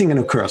a blessing and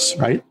a curse,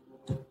 right?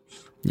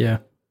 Yeah.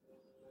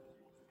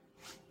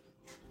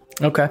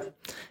 Okay.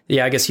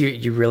 Yeah, I guess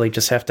you really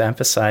just have to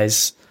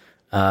emphasize.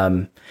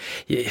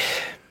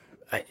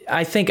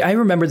 I think I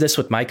remember this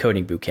with my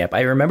coding bootcamp.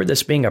 I remember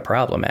this being a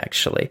problem,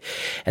 actually.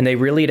 And they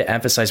really had to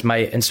emphasize, my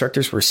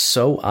instructors were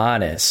so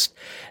honest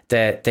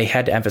that they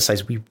had to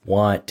emphasize, we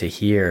want to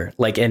hear,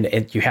 like,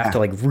 and you have to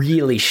like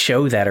really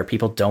show that, or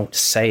people don't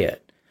say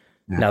it.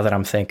 Yeah. Now that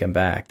I'm thinking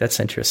back, that's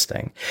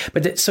interesting.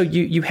 But so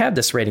you have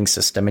this rating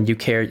system and you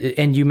care,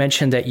 and you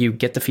mentioned that you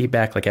get the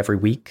feedback like every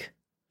week.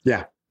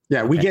 Yeah.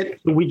 Yeah. Okay.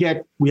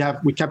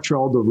 We capture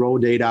all the raw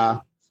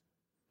data.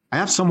 I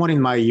have someone in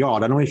my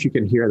yard. I don't know if you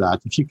can hear that.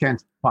 If you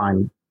can't,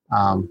 fine.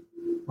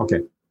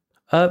 Okay.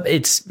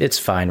 It's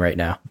fine right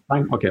now.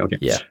 Fine. Okay.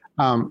 Yeah.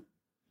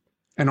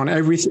 And on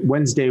every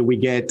Wednesday, we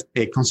get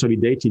a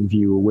consolidated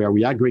view where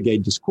we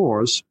aggregate the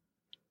scores.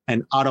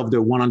 And out of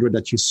the 100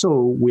 that you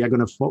saw, we're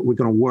going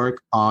to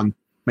work on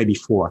maybe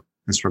 4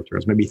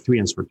 instructors, maybe 3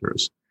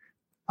 instructors.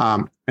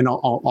 And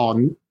our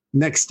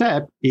next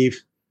step,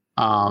 if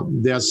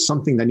there's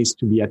something that needs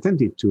to be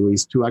attended to,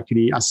 is to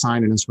actually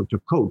assign an instructor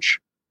coach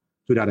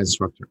to that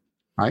instructor.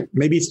 right?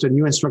 Maybe it's the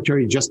new instructor,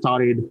 he just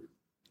started,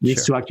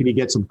 needs to actually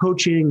get some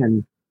coaching.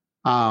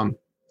 And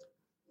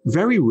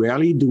very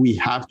rarely do we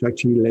have to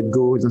actually let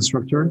go as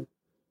instructor.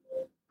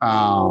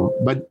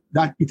 But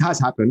that it has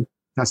happened.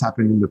 It has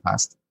happened in the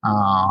past.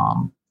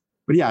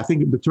 But yeah, I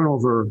think the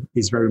turnover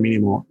is very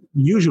minimal.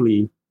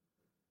 Usually,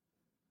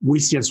 we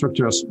see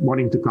instructors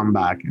wanting to come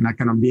back and that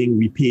kind of being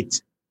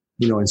repeat,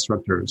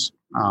 instructors.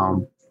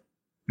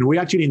 And we're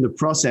actually in the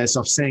process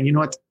of saying, you know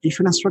what, if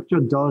an instructor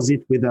does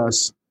it with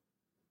us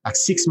like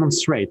 6 months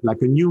straight, like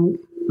a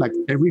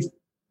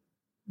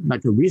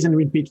reason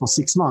repeat for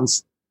 6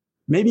 months,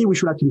 maybe we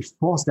should actually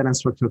force that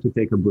instructor to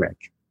take a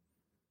break.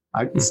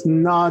 It's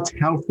not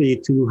healthy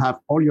to have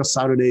all your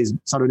Saturday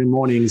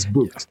mornings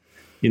booked,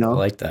 I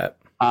like that.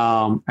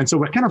 And so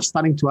we're kind of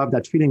starting to have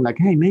that feeling like,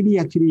 hey, maybe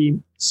actually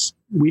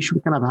we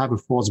should kind of have a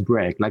forced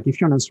break. Like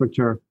if you're an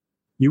instructor,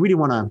 you really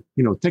want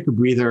to, take a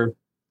breather,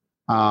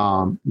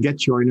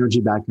 get your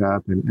energy back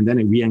up and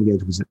then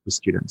re-engage with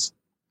students.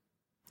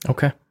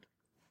 Okay.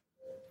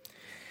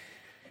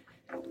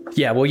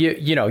 Yeah, well,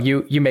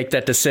 you make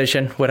that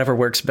decision, whatever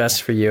works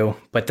best for you.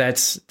 But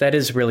that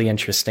is really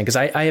interesting because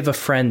I have a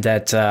friend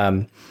that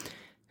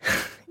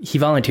he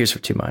volunteers for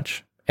too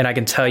much, and I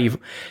can tell you,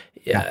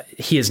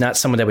 he is not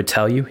someone that would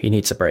tell you he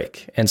needs a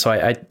break. And so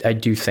I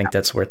do think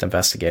that's worth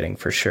investigating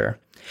for sure.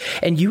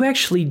 And you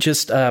actually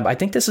just, I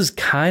think this is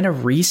kind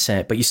of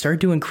recent, but you started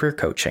doing career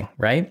coaching,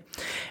 right?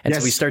 And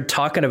so we started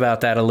talking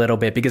about that a little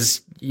bit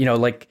because,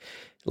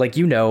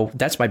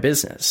 that's my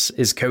business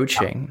is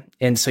coaching.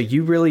 And so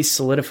you really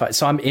solidified.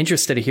 So I'm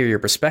interested to hear your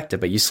perspective,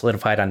 but you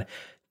solidified on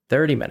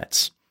 30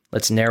 minutes.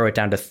 Let's narrow it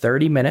down to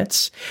 30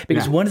 minutes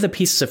because one of the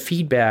pieces of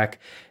feedback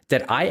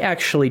that I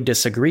actually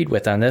disagreed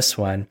with on this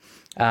one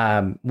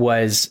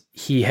was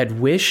he had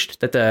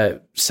wished that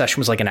the session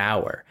was like an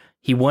hour.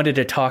 He wanted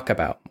to talk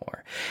about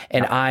more.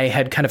 And I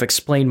had kind of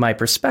explained my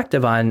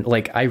perspective on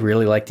I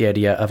really like the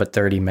idea of a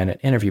 30-minute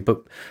interview,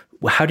 but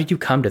how did you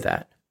come to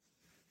that?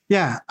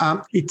 Yeah,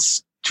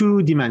 it's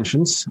two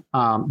dimensions,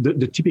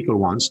 the typical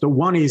ones. The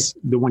one is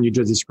the one you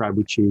just described,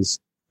 which is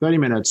 30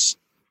 minutes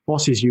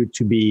forces you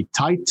to be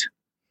tight,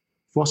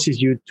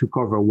 forces you to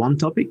cover one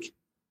topic.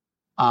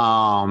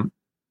 And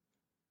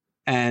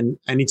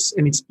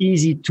it's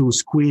easy to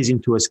squeeze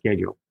into a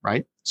schedule,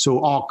 right?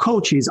 So our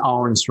coaches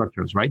are our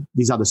instructors, right?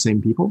 These are the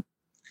same people.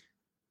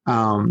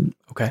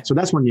 Okay. So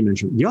that's one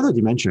dimension. The other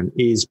dimension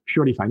is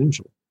purely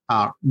financial.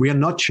 We are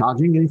not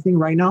charging anything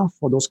right now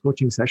for those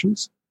coaching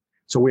sessions.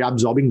 So we're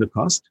absorbing the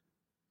cost.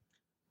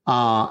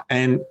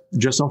 And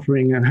just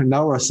offering an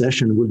hour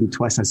session will be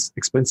twice as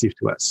expensive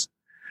to us.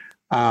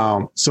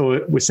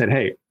 So we said,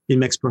 hey, it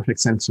makes perfect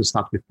sense to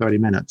start with 30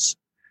 minutes.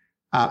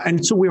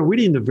 And so we're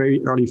really in the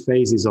very early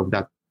phases of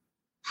that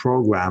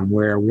program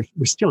where we're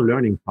still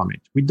learning from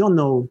it. We don't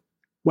know,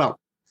 well,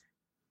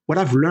 what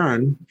I've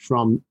learned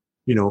from,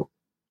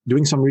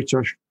 doing some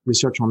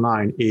research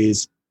online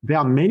is there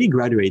are many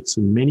graduates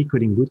in many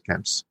coding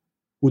bootcamps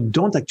who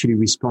don't actually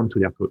respond to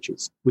their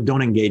coaches, who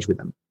don't engage with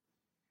them.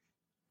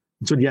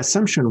 So the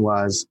assumption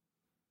was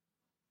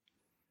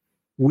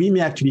we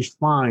may actually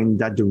find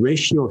that the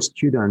ratio of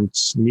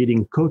students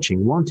needing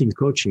coaching, wanting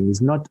coaching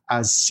is not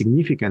as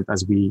significant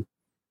as we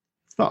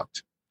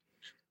thought.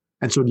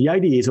 And so the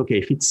idea is,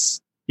 okay,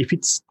 if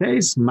it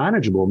stays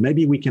manageable,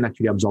 maybe we can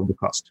actually absorb the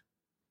cost,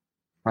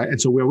 right?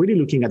 And so we're really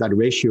looking at that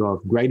ratio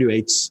of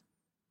graduates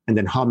and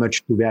then how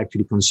much do they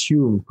actually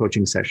consume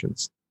coaching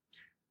sessions.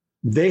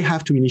 They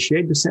have to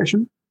initiate the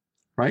session,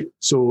 right?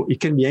 So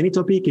it can be any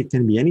topic, it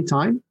can be any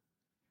time.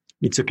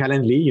 It's a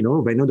Calendly,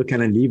 they know the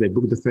Calendly, they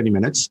book the 30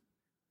 minutes,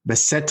 they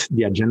set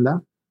the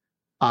agenda,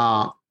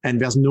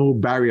 and there's no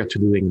barrier to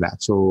doing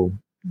that. So,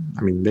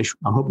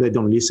 I hope they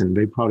don't listen.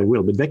 They probably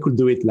will, but they could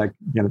do it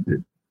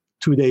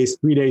 2 days,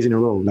 3 days in a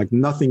row.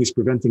 Nothing is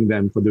preventing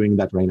them from doing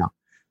that right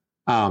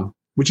now,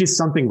 which is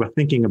something we're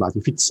thinking about.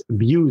 If it's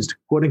abused,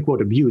 quote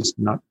unquote abused,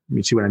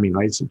 you see what I mean,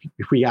 right? So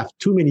if we have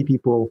too many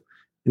people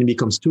and it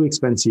becomes too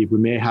expensive, we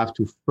may have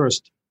to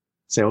first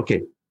say,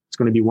 okay, it's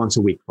going to be once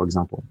a week, for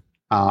example.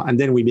 And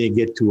then we may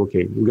get to,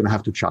 okay, we're going to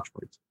have to charge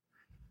for it.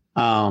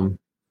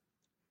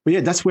 But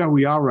yeah, that's where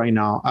we are right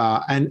now.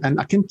 And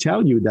I can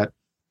tell you that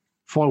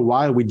for a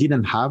while, we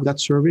didn't have that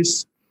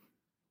service.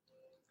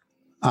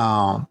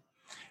 And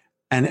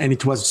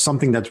it was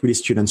something that really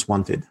students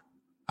wanted.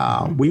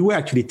 We were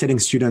actually telling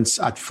students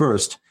at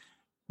first,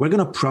 we're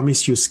going to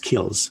promise you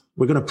skills.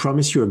 We're going to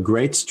promise you a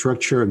great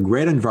structure, a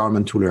great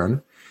environment to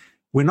learn.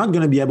 We're not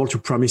going to be able to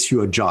promise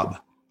you a job.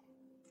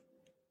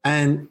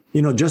 And,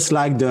 just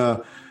like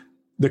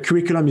the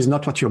curriculum is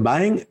not what you're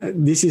buying,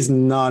 this is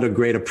not a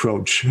great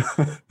approach.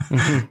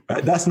 Mm-hmm.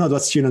 That's not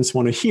what students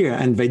want to hear.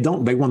 And they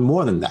want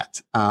more than that.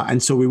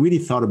 And so we really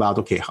thought about,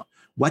 okay,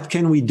 what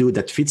can we do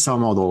that fits our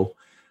model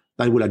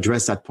that will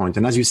address that point?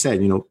 And as you said,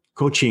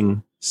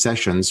 coaching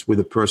sessions with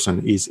a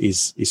person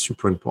is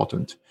super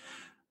important.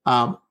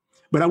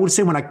 But I would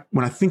say when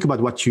I think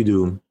about what you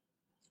do,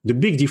 the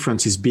big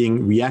difference is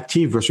being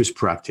reactive versus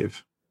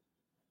proactive,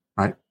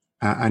 right?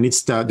 And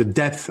it's the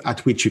depth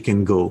at which you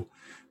can go.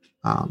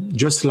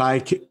 Just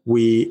like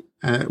we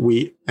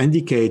we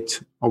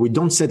indicate, or we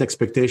don't set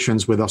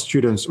expectations with our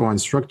students or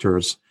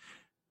instructors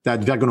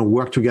that they're going to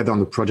work together on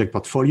the project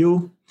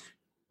portfolio.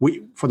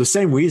 For the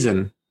same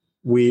reason,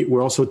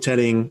 we're also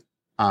telling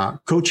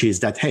coaches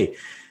that, hey,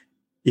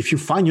 if you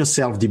find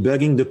yourself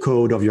debugging the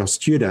code of your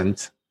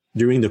student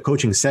during the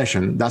coaching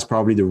session, that's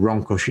probably the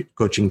wrong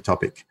coaching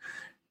topic,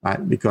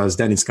 right? Because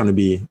then it's going to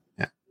be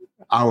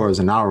hours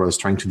and hours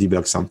trying to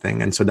debug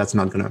something, and so that's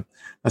not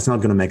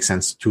gonna make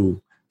sense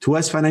to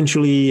us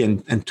financially,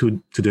 and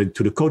to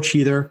the coach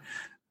either.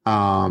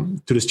 To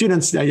the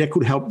students,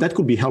 that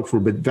could be helpful,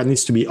 but there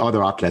needs to be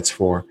other outlets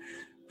for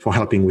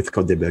helping with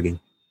code debugging.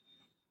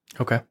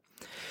 Okay,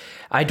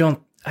 I don't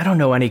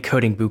know any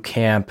coding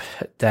bootcamp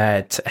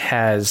that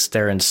has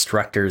their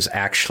instructors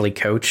actually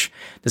coach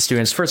the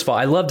students. First of all,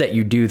 I love that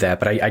you do that,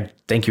 but I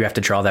think you have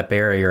to draw that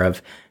barrier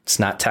of it's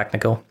not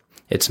technical.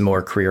 It's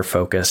more career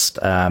focused.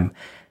 I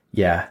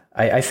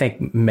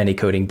think many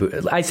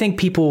I think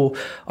people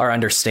are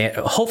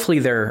hopefully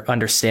they're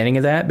understanding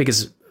of that,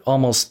 because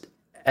almost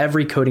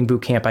every coding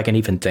bootcamp I can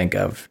even think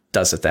of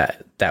does it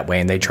that way.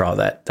 And they draw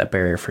that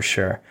barrier for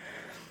sure.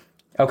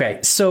 Okay.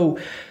 So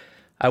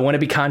I want to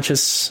be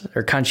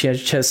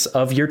conscientious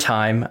of your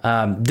time.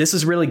 This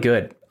is really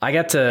good. I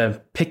got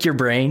to pick your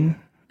brain,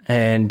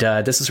 and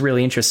this is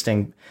really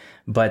interesting.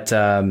 But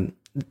to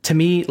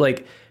me,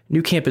 like,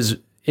 Nucamp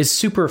is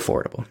super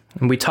affordable.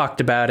 And we talked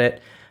about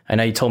it. I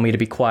know you told me to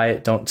be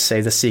quiet, don't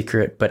say the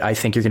secret, but I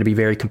think you're going to be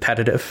very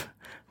competitive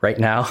right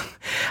now.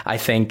 I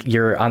think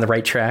you're on the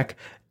right track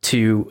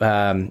to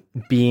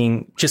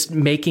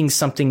making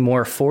something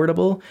more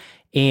affordable.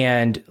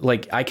 And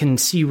like, I can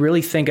see you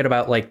really thinking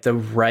about like the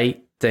right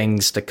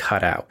things to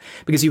cut out,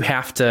 because you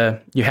have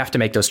to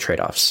make those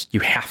trade-offs.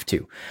 You have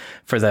to,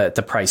 for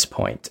the price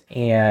point.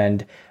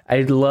 And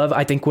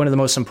I think one of the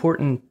most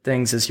important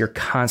things is you're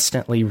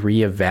constantly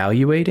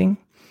reevaluating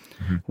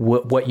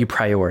what you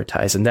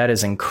prioritize. And that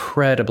is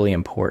incredibly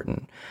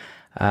important.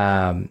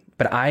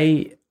 But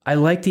I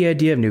like the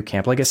idea of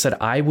Nucamp. Like I said,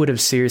 I would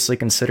have seriously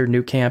considered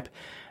Nucamp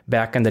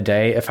back in the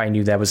day if I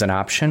knew that was an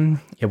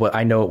option.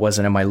 I know it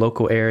wasn't in my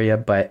local area,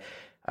 but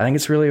I think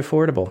it's really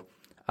affordable.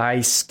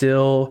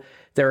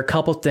 There are a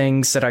couple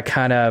things that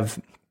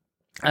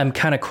I'm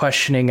kind of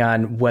questioning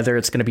on whether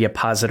it's going to be a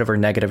positive or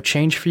negative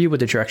change for you with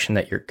the direction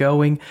that you're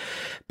going.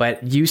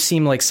 But you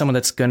seem like someone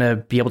that's going to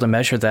be able to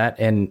measure that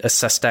and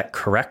assess that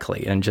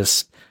correctly and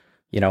just,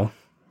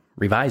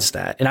 revise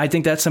that. And I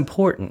think that's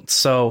important.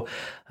 So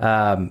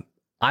I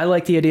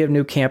like the idea of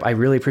Nucamp. I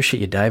really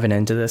appreciate you diving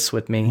into this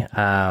with me.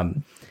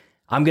 I'm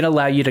going to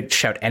allow you to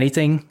shout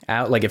anything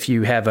out, like if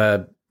you have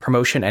a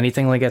promotion,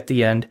 anything like at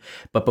the end.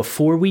 But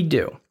before we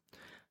do,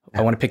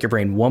 I want to pick your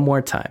brain one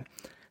more time.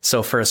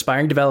 So for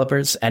aspiring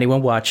developers,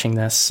 anyone watching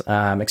this,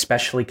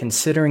 especially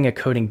considering a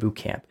coding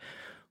bootcamp,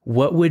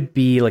 what would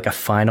be like a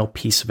final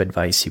piece of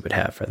advice you would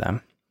have for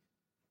them?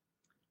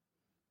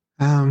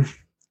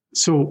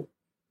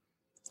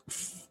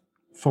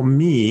 For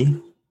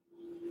me,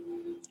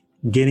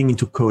 getting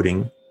into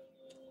coding,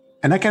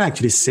 and I can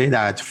actually say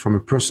that from a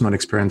personal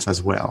experience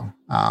as well,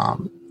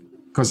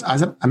 because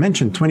as I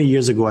mentioned, 20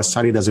 years ago, I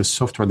started as a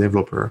software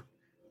developer.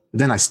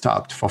 Then I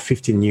stopped for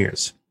 15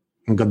 years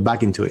and got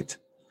back into it.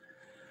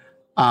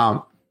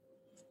 And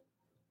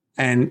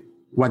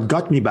what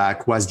got me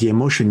back was the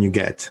emotion you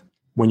get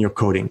when you're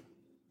coding.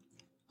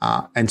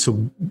 And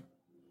so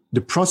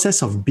the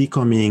process of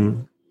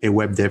becoming a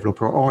web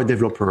developer or a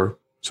developer,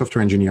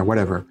 software engineer,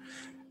 whatever,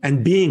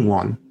 and being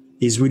one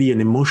is really an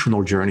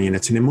emotional journey, and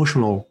it's an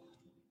emotional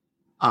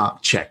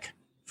check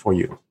for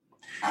you.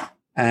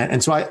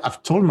 And so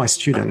I've told my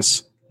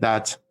students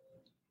that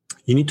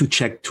you need to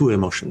check two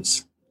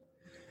emotions.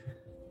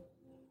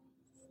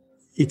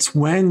 It's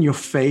when you're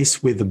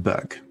faced with a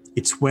bug.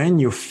 It's when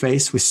you're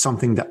faced with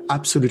something that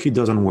absolutely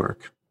doesn't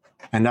work.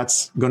 And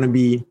that's going to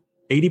be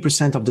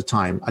 80% of the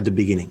time at the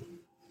beginning.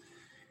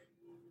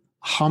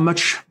 How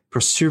much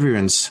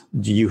perseverance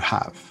do you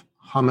have?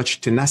 How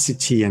much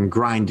tenacity and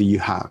grind do you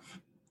have?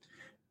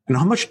 And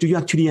how much do you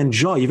actually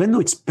enjoy, even though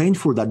it's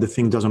painful that the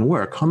thing doesn't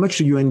work? How much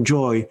do you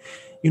enjoy,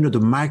 the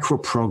micro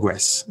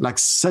progress? Like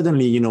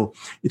suddenly,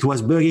 it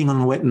was bugging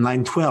on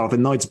line 12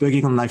 and now it's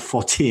bugging on line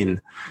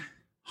 14.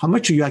 How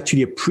much do you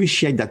actually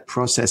appreciate that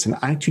process and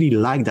actually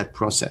like that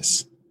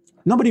process?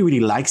 Nobody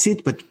really likes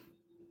it, but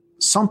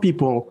some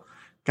people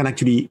can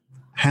actually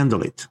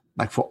handle it,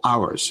 like for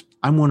hours.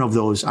 I'm one of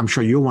those. I'm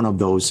sure you're one of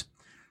those.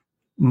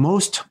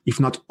 Most, if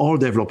not all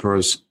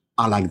developers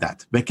are like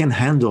that. They can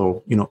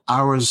handle,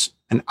 hours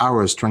and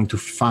hours trying to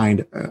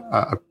find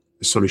a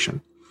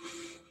solution.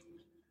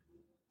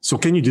 So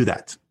can you do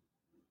that?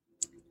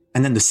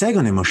 And then the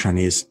second emotion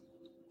is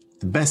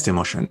the best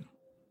emotion,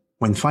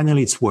 when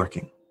finally it's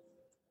working.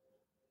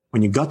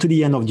 When you got to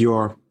the end of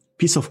your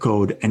piece of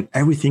code and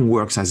everything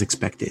works as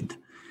expected,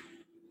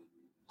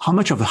 how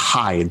much of a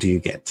high do you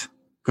get?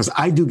 Because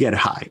I do get a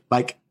high.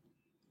 Like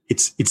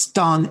it's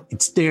done,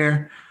 it's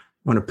there.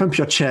 You want to pump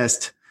your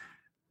chest,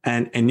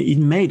 and it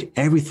made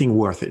everything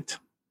worth it,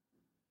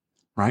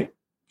 right?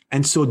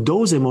 And so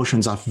those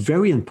emotions are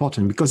very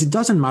important because it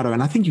doesn't matter.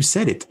 And I think you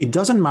said it. It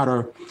doesn't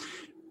matter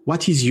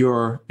what is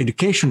your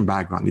education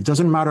background. It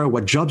doesn't matter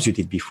what jobs you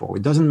did before.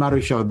 It doesn't matter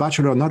if you're a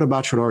bachelor or not a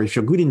bachelor, if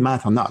you're good in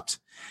math or not.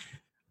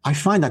 I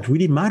find that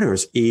really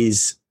matters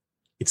is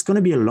it's going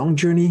to be a long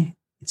journey.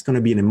 It's going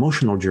to be an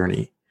emotional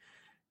journey.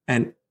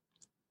 And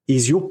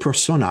is your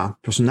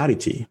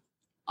personality,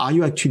 are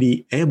you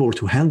actually able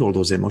to handle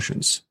those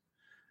emotions?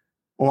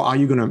 Or are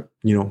you going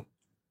to,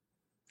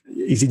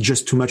 is it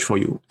just too much for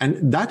you?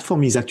 And that for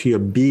me is actually a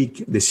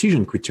big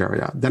decision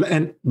criteria.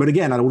 But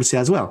again, I will say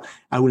as well,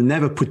 I will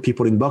never put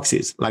people in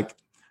boxes. Like,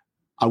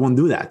 I won't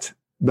do that.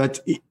 But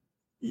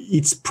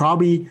it's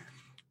probably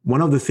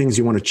one of the things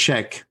you want to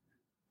check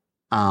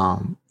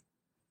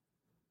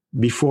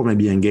before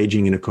maybe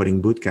engaging in a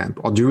coding bootcamp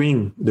or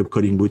during the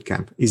coding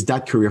bootcamp. Is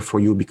that career for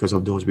you because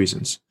of those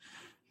reasons?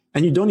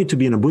 And you don't need to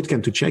be in a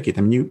bootcamp to check it.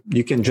 I mean,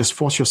 you can just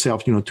force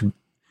yourself, to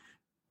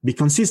be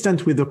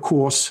consistent with the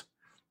course.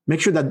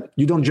 Make sure that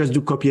you don't just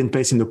do copy and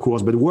paste in the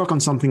course, but work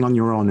on something on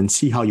your own and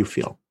see how you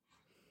feel.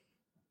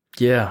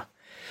 Yeah.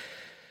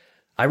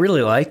 I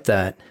really like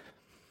that.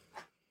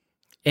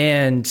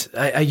 And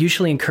I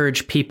usually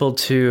encourage people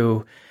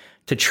to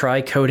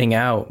try coding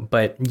out,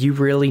 but you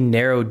really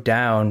narrowed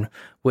down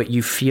what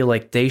you feel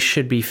like they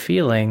should be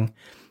feeling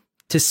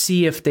to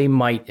see if they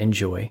might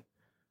enjoy.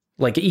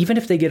 Like, even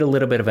if they get a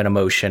little bit of an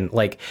emotion,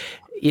 like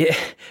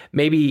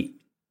maybe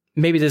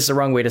this is the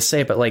wrong way to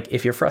say it, but like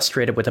if you're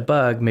frustrated with a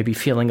bug, maybe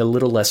feeling a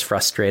little less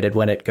frustrated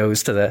when it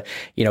goes to the,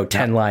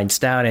 10 lines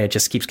down and it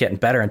just keeps getting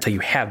better until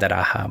you have that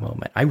aha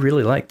moment. I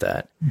really like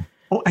that.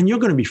 Oh, and you're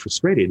going to be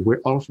frustrated.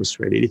 We're all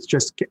frustrated. It's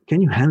just,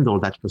 can you handle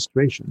that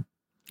frustration?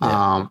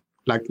 Yeah.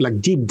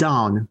 Like deep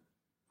down,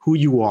 who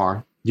you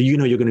are, do you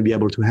know you're going to be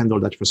able to handle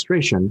that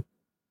frustration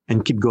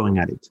and keep going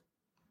at it?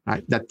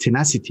 Right? That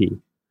tenacity.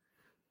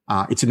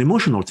 It's an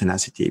emotional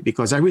tenacity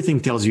because everything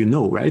tells you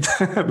no, right?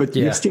 But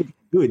you still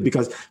do it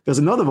because there's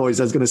another voice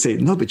that's going to say,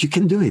 no, but you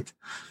can do it.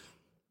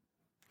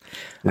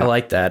 Yeah. I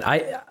like that.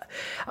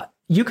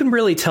 You can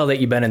really tell that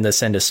you've been in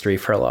this industry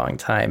for a long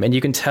time, and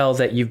you can tell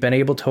that you've been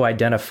able to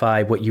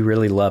identify what you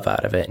really love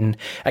out of it. And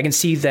I can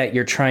see that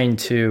you're trying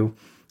to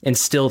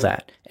instill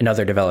that in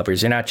other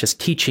developers. You're not just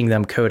teaching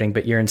them coding,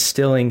 but you're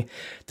instilling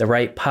the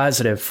right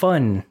positive,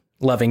 fun,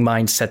 loving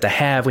mindset to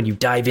have when you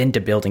dive into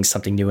building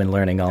something new and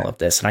learning all of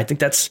this. And I think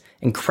that's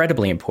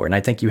incredibly important. I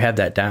think you have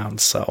that down.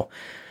 So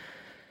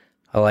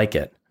I like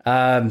it.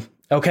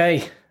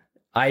 Okay.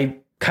 I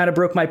kind of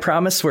broke my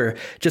promise. We're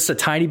just a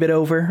tiny bit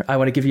over. I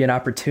want to give you an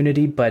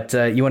opportunity, but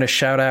you want to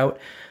shout out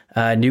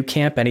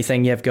Nucamp,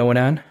 anything you have going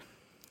on?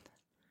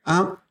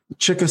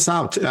 Check us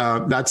out.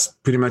 That's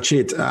pretty much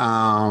it.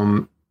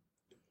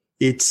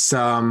 It's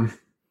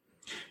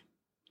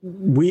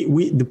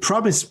the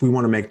promise we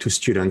want to make to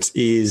students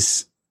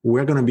is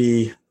we're going to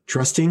be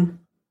trusting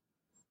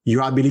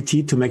your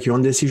ability to make your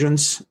own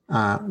decisions.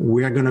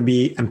 We are going to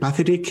be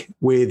empathetic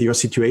with your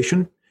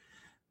situation.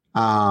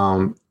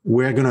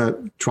 We're going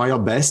to try our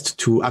best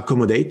to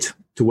accommodate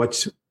to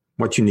what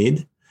you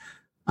need.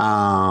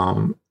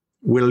 We'll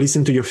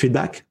listen to your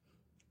feedback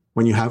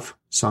when you have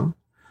some.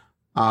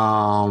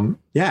 And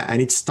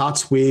it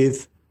starts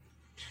with,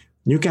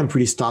 Nucamp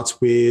really starts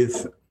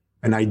with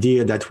an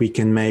idea that we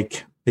can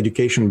make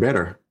education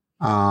better,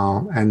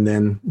 and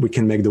then we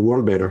can make the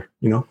world better,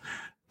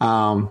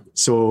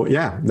 that's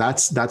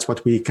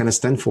what we kind of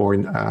stand for.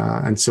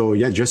 And so,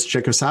 just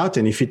check us out.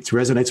 And if it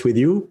resonates with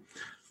you,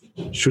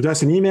 shoot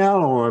us an email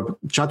or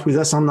chat with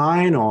us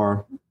online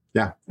or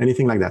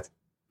anything like that.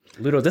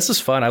 Ludo, this is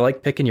fun. I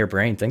like picking your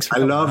brain. Thanks for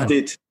coming on.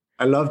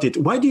 I loved it.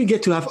 Why do you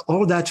get to have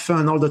all that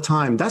fun all the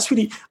time?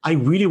 I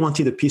really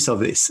wanted a piece of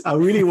this. I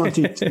really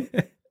wanted to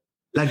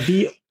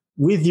be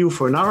with you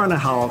for an hour and a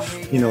half,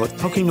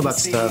 talking about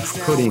stuff,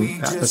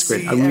 coding. That's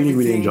great. I really,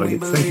 really enjoyed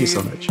it. Thank you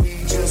so much.